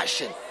meaning and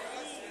passion.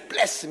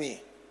 Bless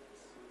me.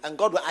 And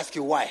God will ask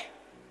you why.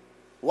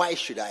 Why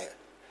should I?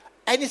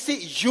 And you see,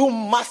 you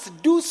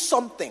must do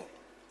something.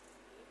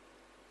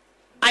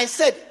 I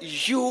said,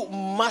 you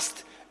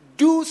must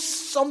do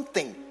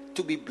something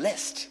to be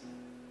blessed.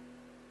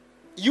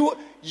 You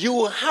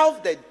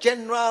have the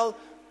general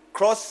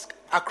across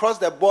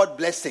the board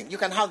blessing. You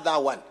can have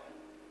that one.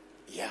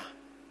 Yeah.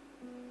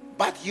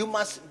 But you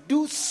must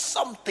do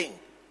something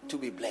to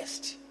be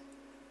blessed.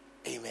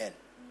 Amen.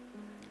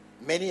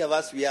 Many of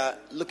us, we are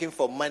looking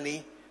for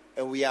money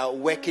and we are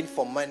working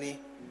for money.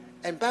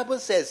 And Bible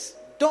says,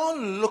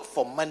 don't look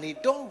for money,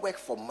 don't work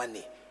for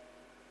money.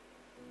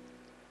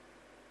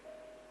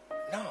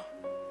 No.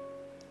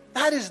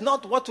 That is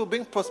not what will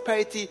bring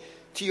prosperity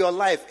to your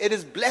life. It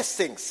is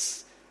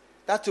blessings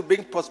that will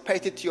bring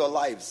prosperity to your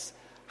lives.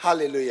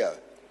 Hallelujah.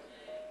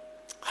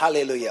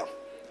 Hallelujah.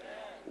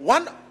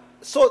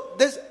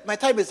 My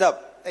time is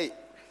up. Hey.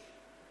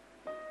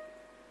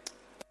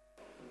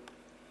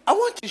 I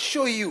want to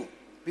show you,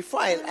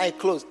 before I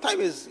close,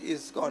 time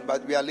is gone,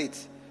 but we are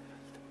late.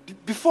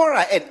 Before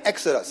I end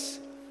Exodus,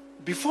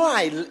 before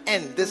I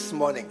end this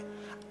morning,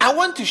 I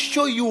want to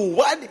show you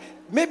what,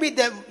 maybe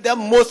the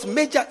most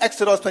major,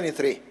 Exodus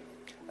 23,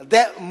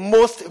 the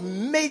most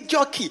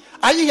major key.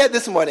 Are you here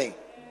this morning?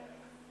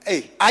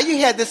 Hey, are you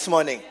here this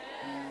morning?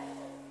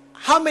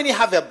 How many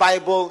have a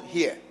Bible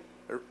here?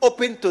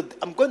 Open to,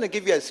 I'm going to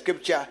give you a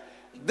scripture.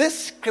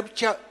 This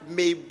scripture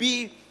may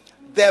be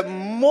the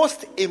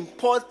most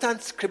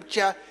important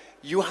scripture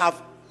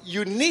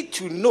you need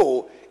to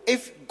know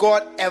if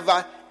God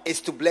ever is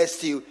to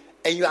bless you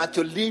and you are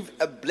to live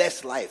a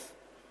blessed life.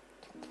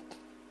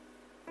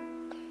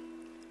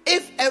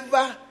 If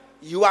ever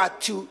you are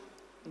to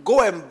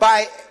go and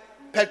buy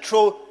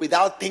petrol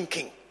without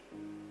thinking,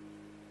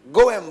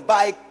 go and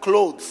buy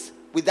clothes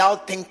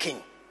without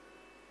thinking,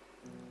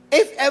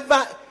 if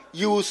ever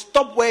you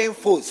stop wearing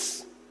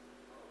furs,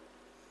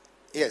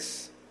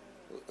 yes,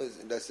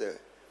 that's it.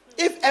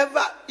 If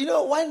ever,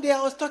 one day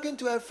I was talking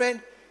to a friend.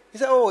 He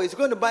said, oh, he's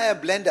going to buy a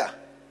blender.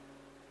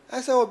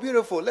 I said, oh,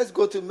 beautiful. Let's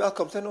go to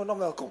Malcolm. I said, no, not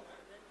Malcolm.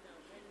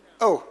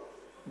 Oh,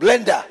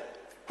 blender.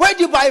 Where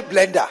do you buy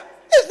blender?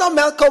 It's not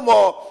Malcolm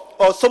or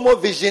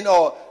Somo Vision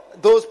or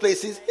those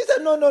places. He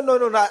said, no,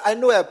 I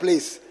know a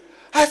place.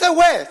 I said,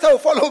 where? So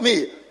follow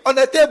me. On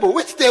the table.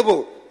 Which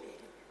table?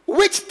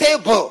 Which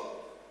table?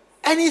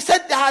 And he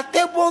said, there are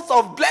tables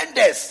of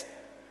blenders.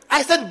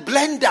 I said,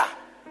 blender.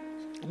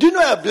 Do you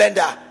know a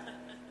blender?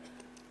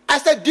 I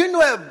said, do you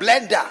know a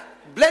blender?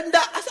 Blender?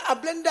 I said, a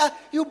blender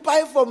you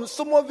buy from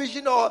Somo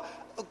Vision or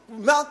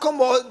Malcolm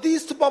or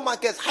these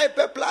supermarkets,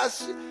 Hyper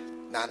Plus.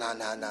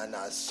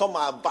 No. Some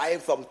are buying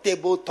from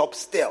tabletop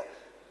still.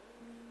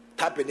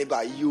 Tap your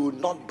neighbor. You will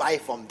not buy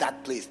from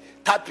that place.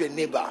 Tap your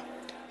neighbor.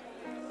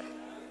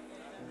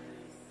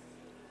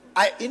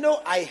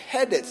 I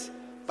heard it,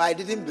 but I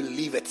didn't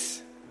believe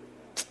it.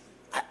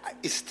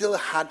 It's still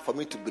hard for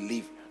me to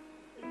believe.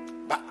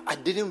 But I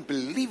didn't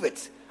believe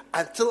it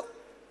until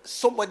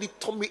somebody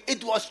told me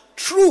it was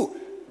true.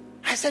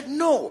 I said,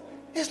 no,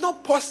 it's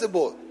not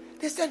possible.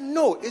 They said,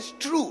 no, it's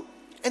true.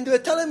 And they were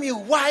telling me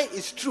why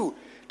it's true.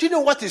 Do you know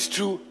what is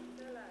true?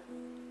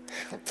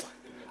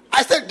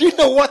 I said, do you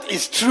know what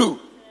is true?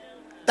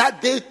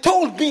 That they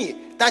told me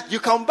that you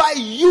can buy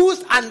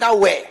used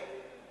underwear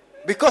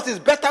because it's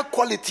better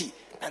quality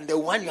than the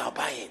one you are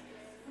buying.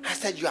 I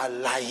said, you are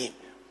lying.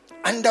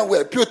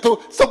 Underwear, Piotr,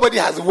 somebody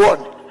has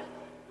worn.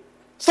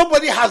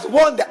 Somebody has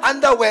worn the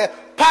underwear,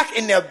 packed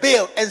in a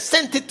bale and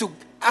sent it to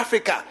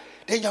Africa.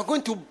 Then you're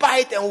going to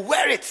buy it and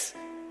wear it.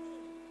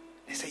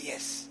 They said,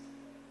 yes.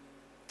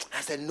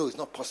 I said, no, it's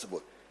not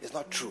possible. It's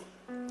not true.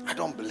 I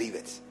don't believe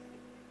it.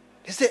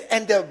 They said,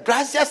 and the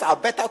braziers are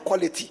better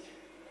quality.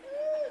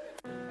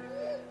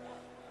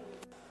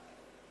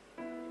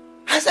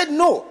 I said,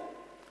 no.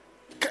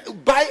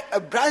 Buy a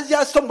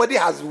brazier somebody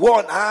has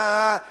worn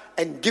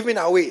and given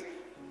away.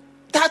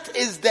 That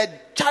is the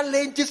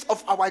challenges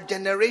of our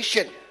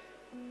generation.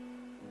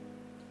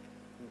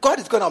 God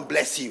is going to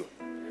bless you.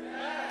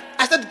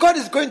 I said, God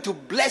is going to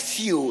bless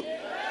you.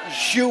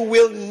 You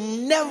will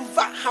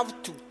never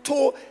have to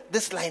toe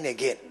this line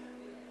again.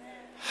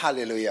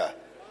 Hallelujah.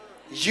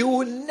 You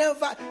will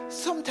never.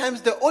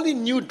 Sometimes the only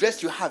new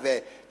dress you have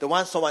is the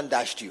one someone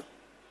dashed you.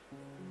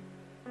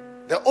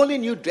 The only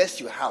new dress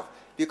you have,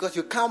 because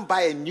you can't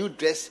buy a new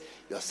dress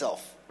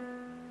yourself.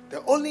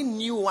 The only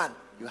new one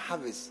you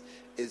have is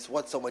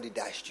what somebody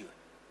dashed you.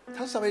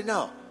 Tell somebody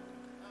no.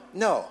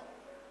 No.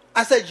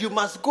 I said you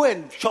must go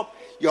and shop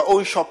your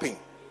own shopping.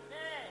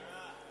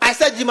 I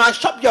said you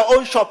must shop your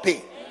own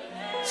shopping.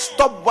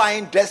 Stop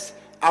buying dress.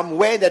 I'm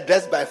wearing the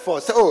dress by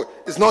force. So,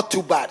 it's not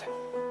too bad.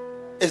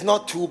 It's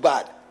not too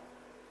bad.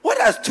 What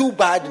does too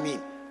bad mean?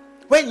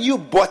 When you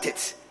bought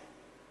it,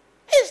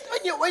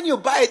 when you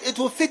buy it, it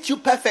will fit you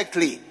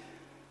perfectly.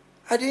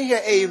 I didn't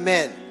hear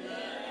amen.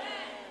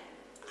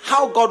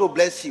 How God will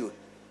bless you.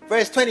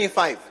 Verse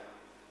 25.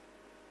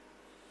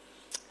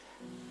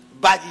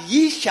 But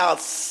ye shall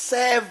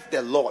serve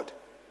the Lord,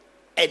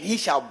 and he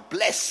shall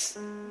bless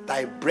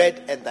thy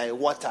bread and thy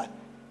water,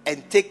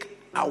 and take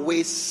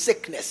away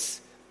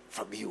sickness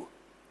from you.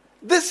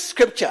 This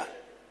scripture,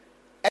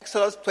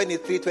 Exodus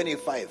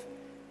 23:25,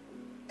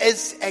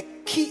 is a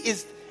key.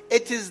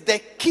 It is the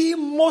key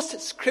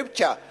most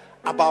scripture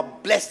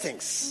about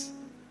blessings.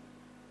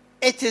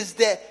 It is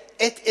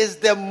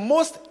the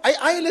most.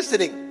 Are you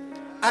listening?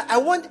 I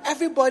want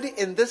everybody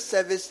in this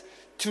service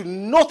to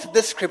note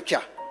this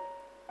scripture.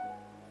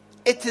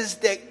 It is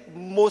the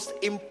most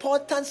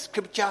important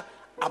scripture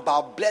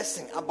about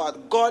blessing,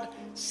 about God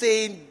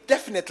saying,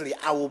 definitely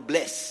I will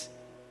bless.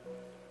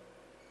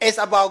 It's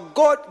about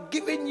God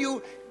giving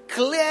you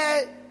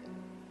clear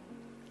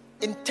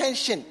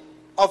intention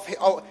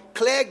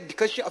clear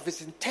declaration of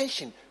his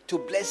intention to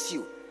bless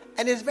you.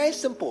 And it's very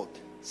simple.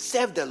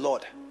 Serve the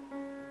Lord.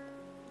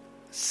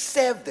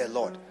 Serve the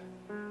Lord.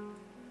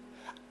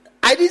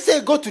 I didn't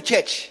say go to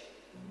church.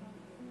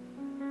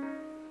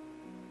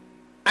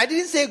 I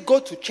didn't say go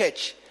to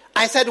church.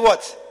 I said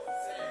what?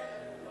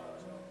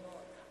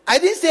 I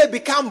didn't say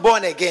become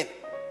born again.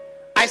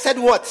 I said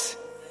what?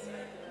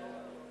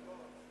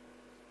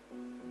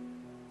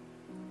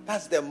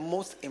 That's the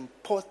most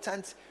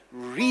important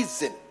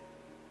reason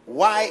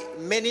why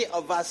many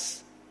of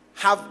us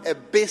have a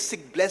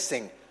basic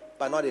blessing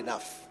but not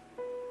enough.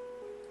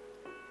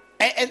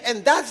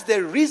 And that's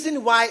the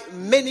reason why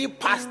many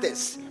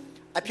pastors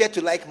appear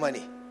to like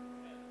money.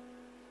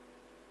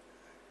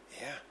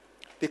 Yeah.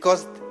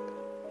 Because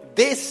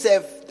they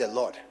serve the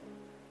Lord.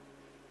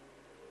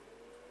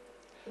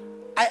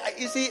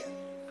 You see,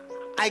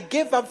 I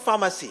gave up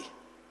pharmacy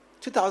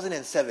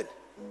 2007.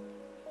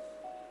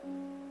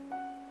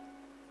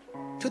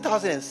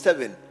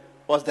 2007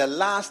 was the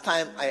last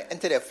time I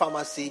entered a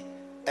pharmacy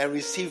and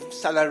received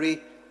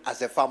salary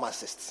as a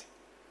pharmacist.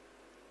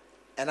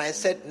 And I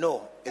said,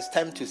 no, it's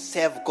time to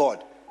serve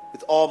God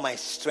with all my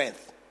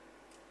strength.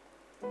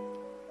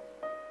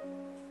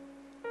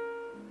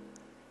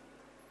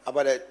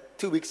 About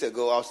 2 weeks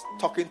ago, I was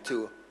talking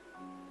to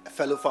a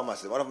fellow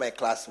pharmacist, one of my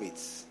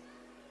classmates.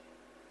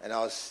 And I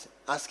was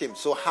asking him,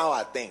 so how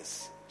are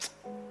things?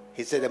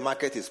 He said, the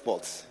market is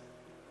spoiled.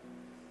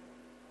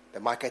 The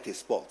market is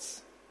spoiled.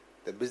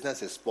 The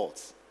business is spoiled.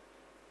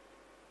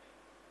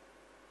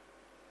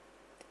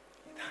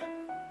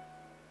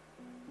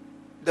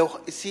 You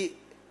see,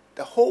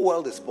 the whole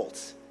world is spoiled.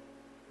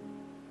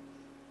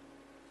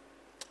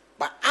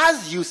 But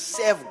as you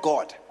serve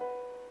God,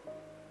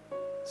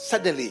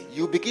 suddenly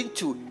you begin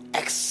to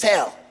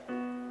excel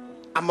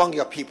among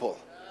your people.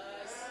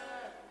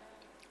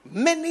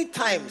 Many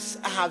times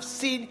I have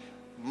seen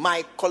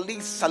my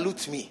colleagues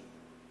salute me.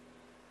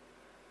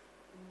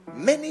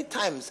 Many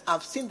times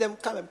I've seen them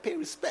come and pay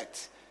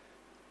respect.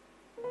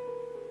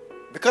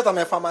 Because I'm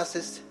a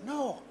pharmacist?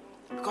 No.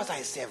 Because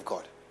I serve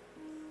God.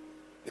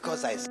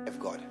 Because I serve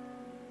God.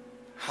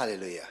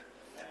 Hallelujah.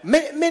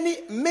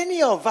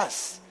 Many of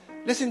us,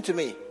 listen to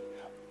me,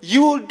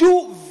 you will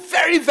do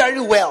very,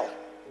 very well.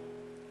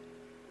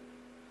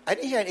 I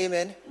didn't hear an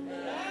amen.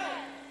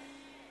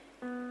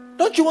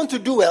 Don't you want to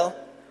do well?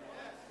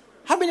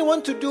 How many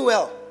want to do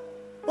well?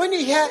 When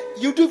you hear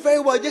you do very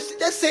well, just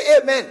say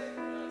amen.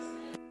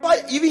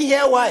 Why? Even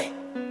hear why?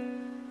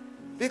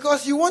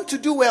 Because you want to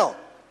do well.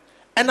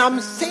 And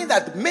I'm saying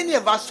that many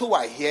of us who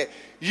are here,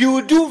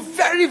 you do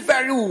very,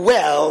 very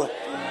well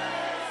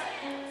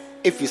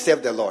if you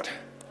serve the Lord.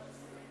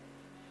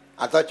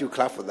 I thought you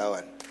clap for that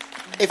one.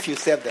 If you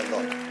serve the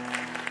Lord.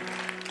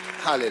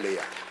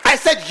 Hallelujah. I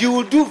said you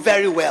will do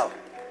very well.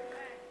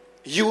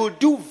 You will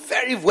do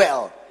very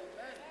well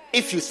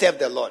if you serve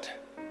the Lord.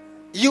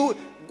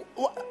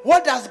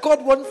 What does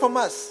God want from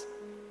us?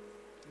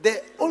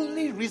 The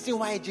only reason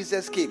why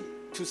Jesus came,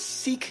 to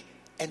seek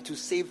and to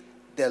save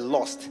the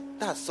lost.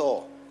 That's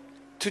all.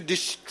 To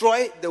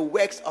destroy the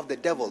works of the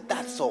devil.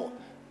 That's all.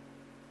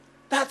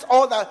 That's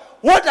all that.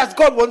 What does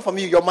God want from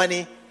you? Your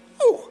money?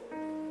 Oh.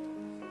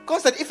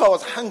 God said, if I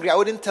was hungry, I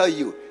wouldn't tell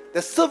you.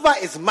 The silver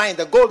is mine.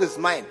 The gold is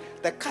mine.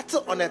 The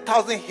cattle on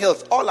 1,000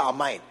 hills, all are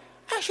mine.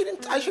 I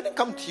shouldn't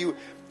come to you.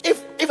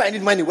 If I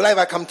need money, will I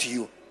ever come to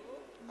you?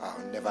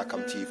 I'll never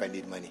come to you if I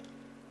need money.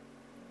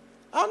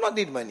 I'll not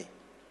need money.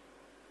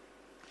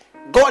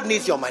 God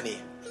needs your money.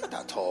 Not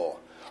at all.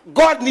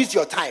 God needs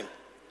your time.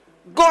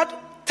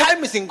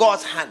 Time is in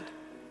God's hand.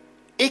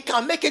 He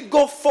can make it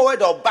go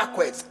forward or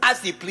backwards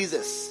as he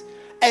pleases.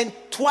 And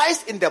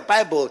twice in the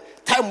Bible,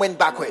 time went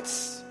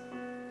backwards.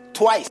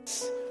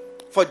 Twice.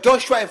 For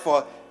Joshua and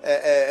for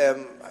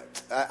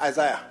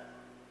Isaiah.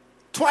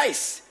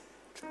 Twice.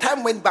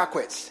 Time went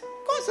backwards.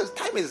 God says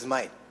time is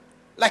mine.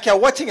 Like you're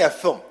watching a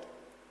film.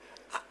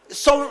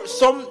 Some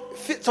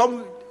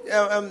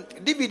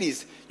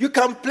DVDs, you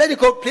can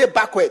play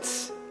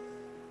backwards.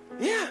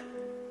 Yeah.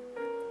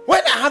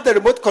 When I have the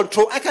remote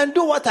control, I can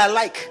do what I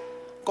like.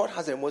 God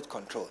has a remote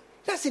control.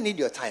 He doesn't need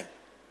your time.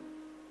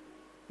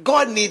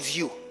 God needs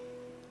you.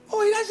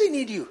 Oh, he doesn't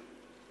need you.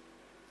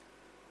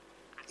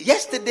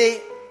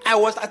 Yesterday, I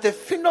was at the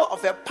funeral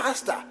of a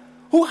pastor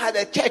who had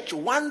a church,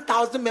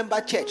 1,000 member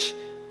church.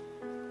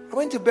 I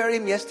went to bury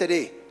him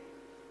yesterday.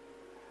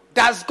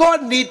 Does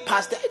God need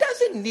pastor? He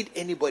doesn't need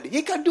anybody.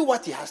 He can do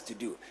what he has to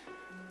do.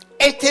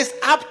 It is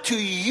up to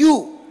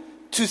you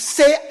to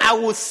say, I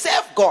will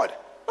serve God.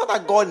 Not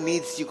that God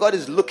needs you. God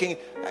is looking,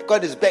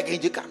 God is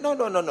begging you.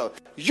 No.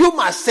 You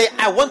must say,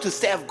 I want to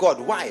serve God.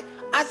 Why?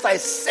 As I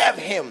serve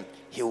him,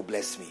 he will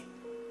bless me.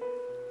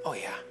 Oh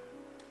yeah.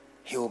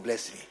 He will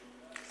bless me.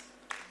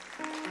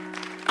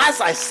 As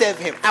I serve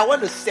him, I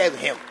want to serve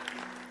him.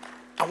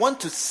 I want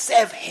to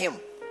serve him.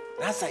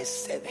 And as I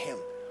serve him,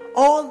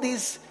 all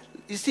these,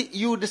 you see,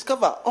 you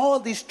discover all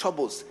these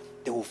troubles,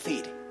 they will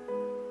fade.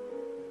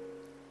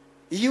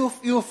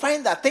 You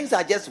find that things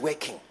are just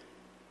working.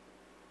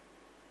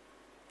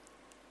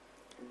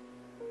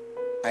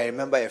 I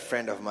remember a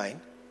friend of mine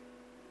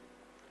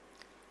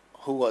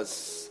who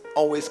was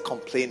always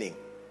complaining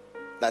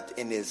that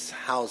in his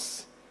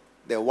house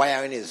the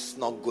wiring is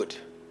not good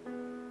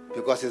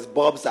because his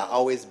bulbs are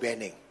always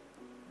burning.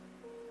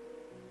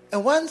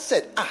 And one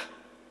said,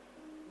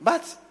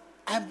 but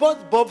I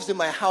bought bulbs in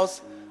my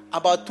house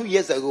about 2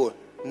 years ago.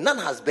 None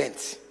has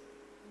burnt.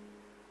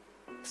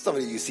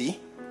 Somebody, you see,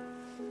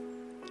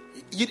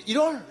 you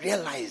don't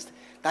realize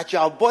that you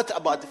have bought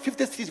about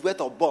 50 cities worth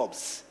of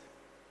bulbs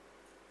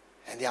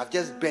and they have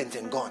just burnt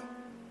and gone.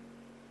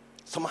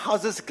 Some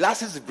houses,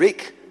 glasses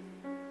break,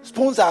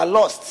 spoons are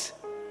lost,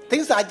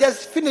 things are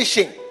just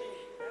finishing.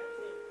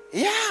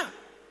 Yeah.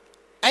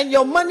 And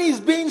your money is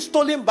being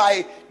stolen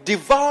by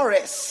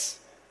devourers.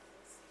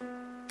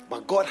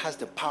 But God has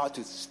the power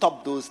to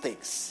stop those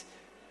things.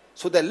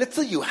 So the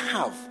little you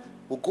have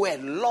will go a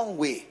long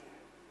way.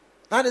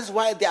 That is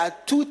why there are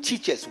 2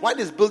 teachers. One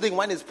is building,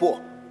 one is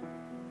poor.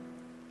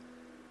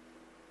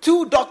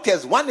 2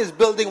 doctors, one is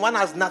building, one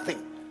has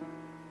nothing.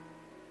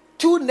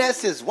 2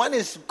 nurses, one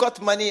is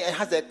got money and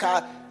has a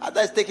car,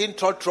 other is taking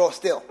trotro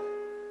still.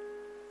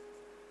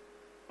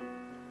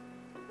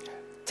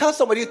 Tell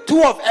somebody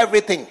 2 of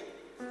everything.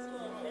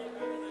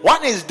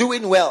 One is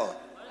doing well,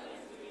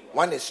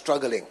 one is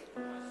struggling.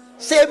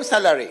 Same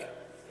salary,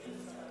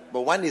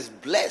 but one is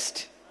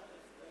blessed,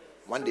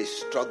 one is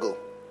struggle.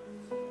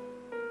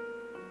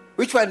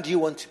 Which one do you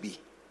want to be?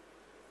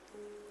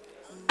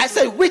 I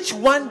said, which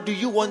one do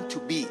you want to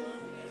be?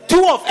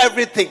 2 of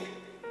everything.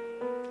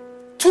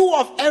 2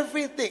 of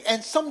everything.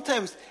 And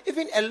sometimes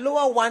even a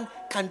lower one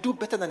can do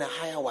better than a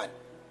higher one.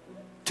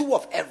 2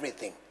 of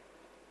everything.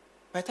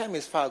 My time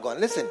is far gone.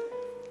 Listen.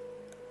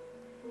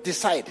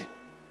 Decide.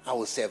 I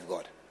will serve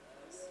God.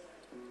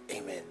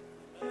 Amen.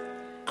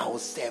 I will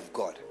serve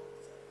God.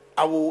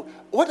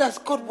 What does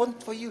God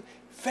want for you?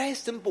 Very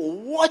simple.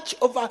 Watch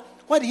over.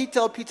 What did he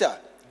tell Peter?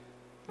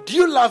 Do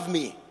you love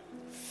me?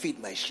 Feed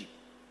my sheep.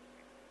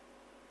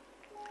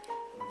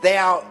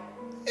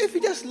 If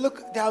you just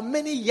look, there are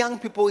many young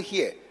people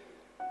here.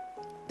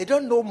 They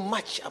don't know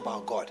much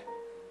about God.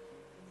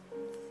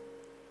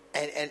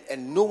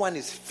 And no one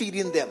is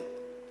feeding them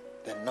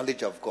the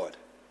knowledge of God.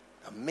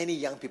 There are many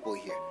young people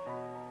here.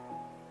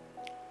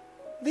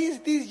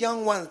 These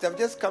young ones that have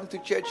just come to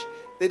church,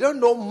 they don't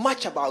know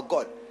much about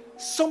God.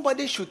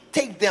 Somebody should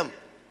take them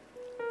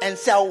and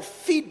say,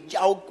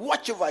 I'll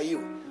watch over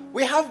you.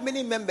 We have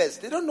many members,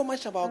 they don't know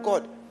much about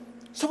God.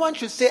 Someone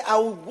should say, I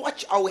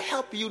will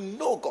help you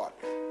know God.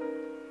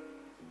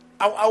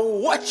 I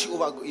will watch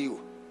over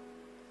you.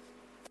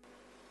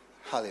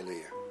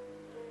 Hallelujah.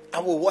 I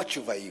will watch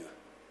over you.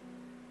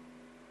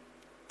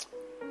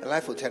 Your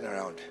life will turn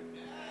around.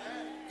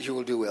 You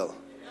will do well.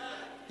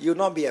 You will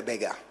not be a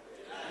beggar.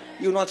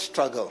 You will not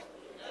struggle.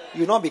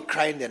 You will not be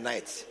crying the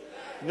night.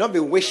 You will not be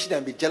wishing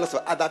and be jealous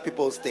of other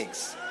people's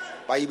things.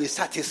 But you will be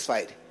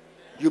satisfied.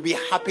 You will be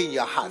happy in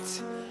your heart.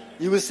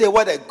 You will say,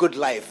 what a good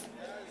life.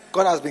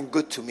 God has been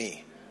good to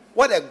me.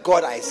 What a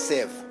God I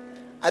serve.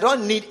 I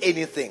don't need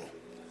anything.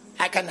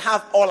 I can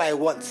have all I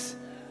want.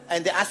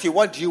 And they ask you,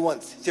 what do you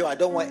want? Say, I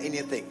don't want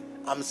anything.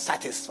 I'm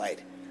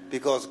satisfied.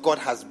 Because God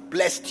has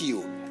blessed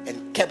you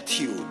and kept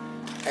you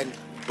and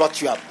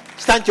brought you up.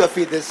 Stand to your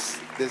feet this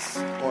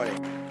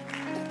morning.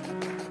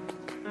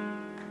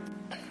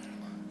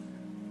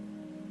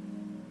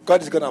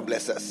 God is going to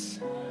bless us.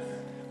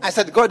 I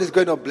said, God is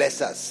going to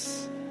bless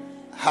us.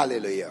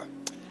 Hallelujah.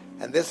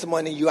 And this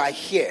morning you are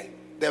here.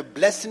 The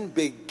blessing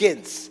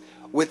begins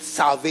with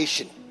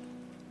salvation.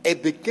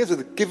 It begins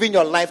with giving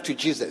your life to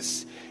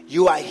Jesus.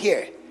 You are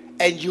here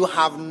and you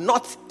have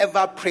not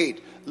ever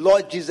prayed,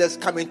 Lord Jesus,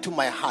 come into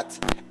my heart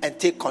and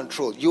take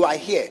control. You are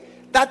here.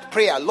 That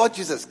prayer, Lord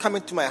Jesus, come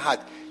into my heart,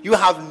 you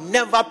have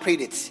never prayed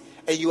it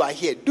and you are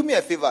here. Do me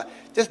a favor.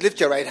 Just lift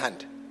your right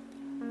hand.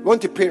 You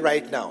want to pray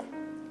right now.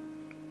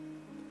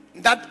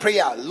 That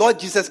prayer, Lord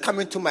Jesus, come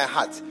into my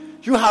heart.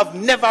 You have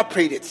never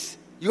prayed it.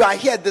 You are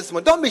here this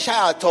morning. Don't be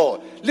shy at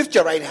all. Lift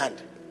your right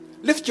hand.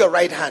 Lift your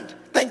right hand.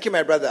 Thank you,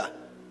 my brother.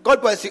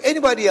 God bless you.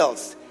 Anybody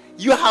else?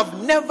 You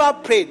have never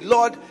prayed,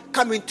 Lord,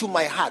 come into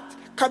my heart.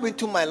 Come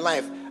into my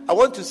life. I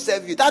want to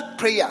serve you. That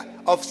prayer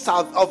of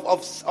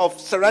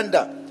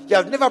surrender. You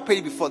have never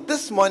prayed before.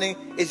 This morning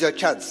is your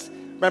chance.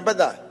 My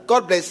brother,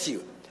 God bless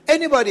you.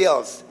 Anybody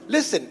else?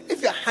 Listen,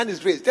 if your hand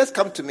is raised, just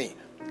come to me.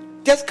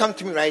 Just come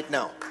to me right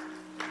now.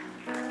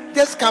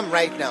 Just come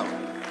right now.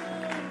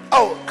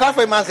 Oh, clap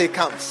for him as he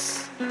comes.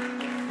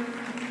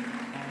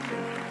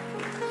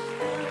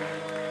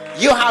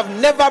 You have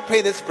never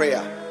prayed this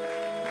prayer.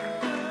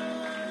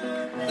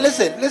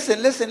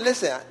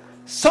 Listen.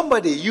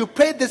 Somebody, you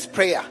prayed this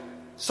prayer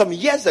some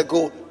years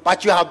ago,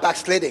 but you have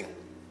backsliding.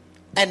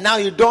 And now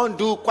you don't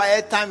do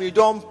quiet time, you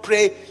don't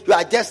pray, you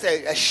are just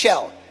a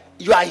shell.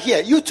 You are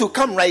here. You too,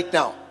 come right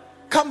now.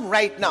 Come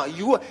right now.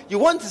 You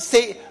want to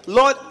say,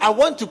 Lord, I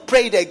want to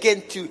pray it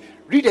again to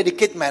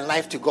rededicate my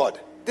life to God.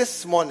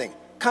 This morning,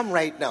 come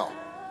right now.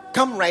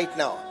 Come right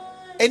now.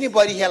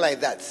 Anybody here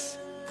like that?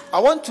 I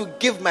want to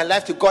give my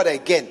life to God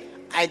again.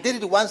 I did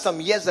it once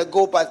some years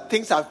ago, but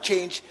things have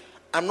changed.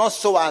 I'm not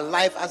so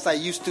alive as I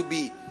used to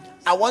be.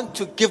 I want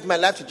to give my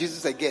life to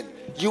Jesus again.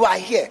 You are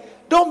here.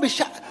 Don't be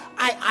shy.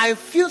 I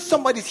feel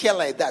somebody's here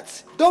like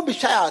that. Don't be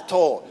shy at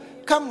all.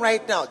 Come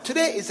right now.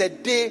 Today is a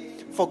day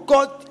for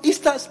God,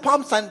 Easter,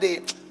 Palm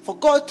Sunday, for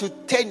God to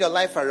turn your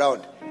life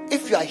around.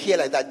 If you are here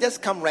like that,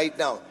 just come right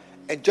now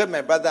and join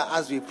my brother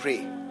as we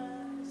pray.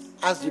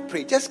 As we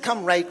pray, just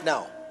come right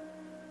now.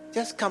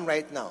 Just come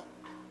right now.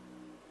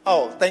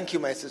 Oh, thank you,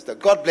 my sister.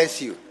 God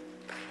bless you.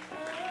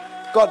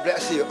 God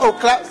bless you. Oh,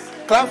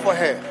 clap for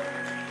her.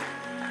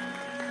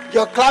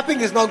 Your clapping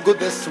is not good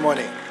this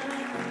morning.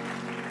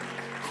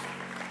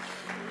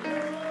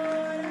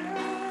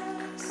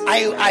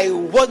 I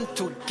want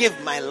to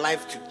give my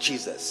life to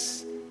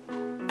Jesus.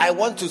 I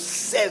want to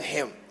serve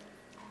him.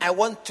 I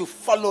want to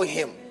follow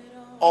him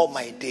all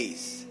my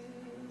days.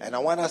 And I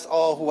want us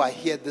all who are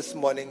here this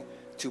morning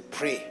to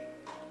pray.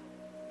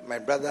 My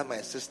brother, my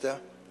sister,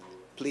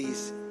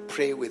 please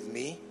pray with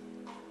me.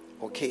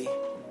 Okay?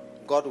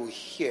 God will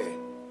hear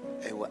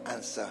and will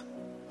answer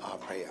our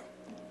prayer.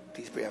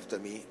 Please pray after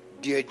me.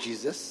 Dear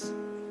Jesus,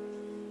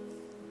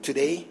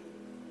 today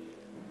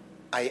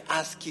I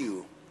ask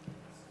you,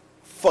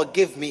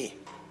 forgive me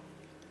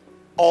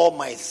all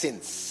my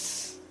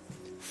sins.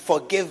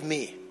 Forgive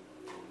me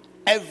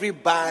every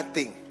bad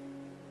thing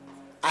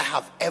I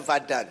have ever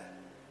done.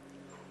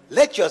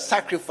 Let your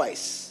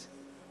sacrifice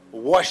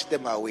wash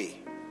them away.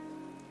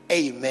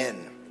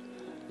 Amen.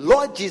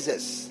 Lord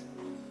Jesus,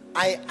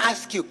 I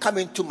ask you, come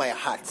into my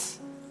heart.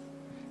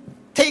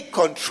 Take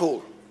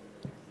control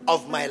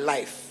of my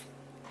life.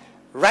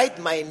 Write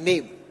my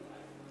name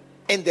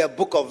in the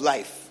book of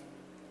life.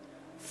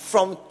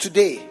 From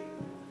today,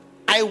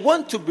 I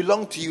want to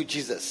belong to you,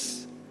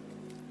 Jesus.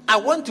 I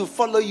want to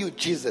follow you,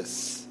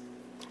 Jesus.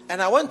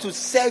 And I want to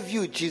serve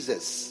you,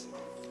 Jesus,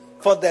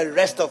 for the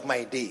rest of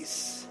my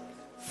days.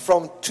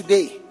 From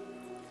today,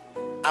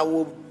 I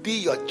will be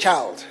your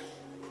child.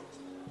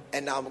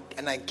 And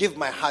I give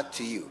my heart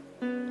to you.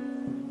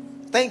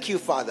 Thank you,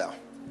 Father,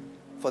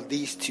 for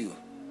these two.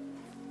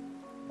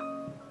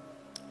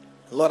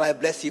 Lord, I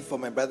bless you for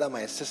my brother,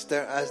 my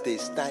sister, as they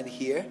stand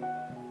here.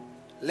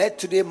 Let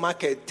today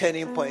mark a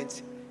turning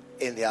point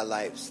in their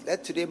lives.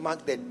 Let today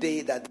mark the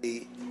day that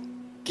they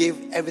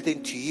gave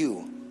everything to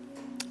you.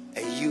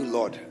 And you,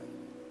 Lord,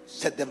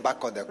 set them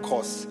back on their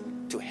course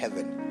to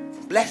heaven.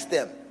 Bless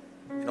them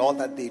in all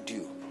that they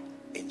do.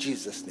 In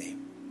Jesus'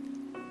 name,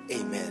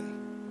 amen.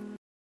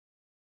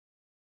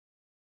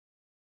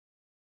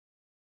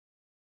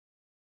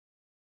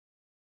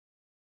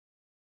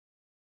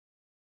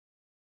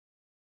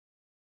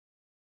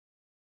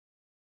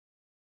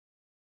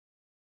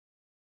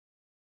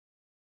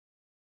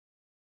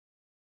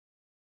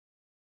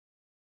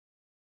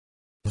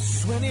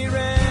 When he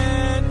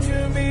ran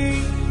to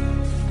me,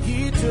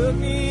 he took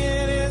me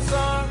in his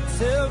arms,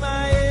 held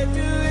my head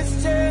to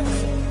his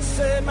chest,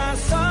 said, my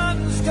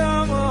son's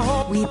come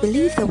home. We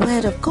believe the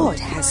word of God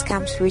has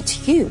come through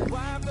to you.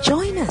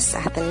 Join us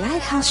at the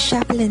Lighthouse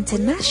Chapel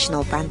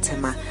International,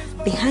 Bantama,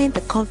 behind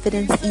the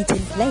Confidence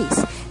Eating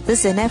Place.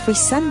 This is every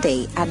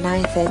Sunday at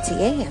 9:30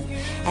 a.m.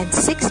 and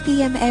 6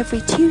 p.m.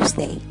 every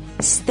Tuesday.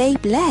 Stay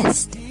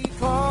blessed. He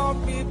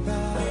called me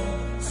back.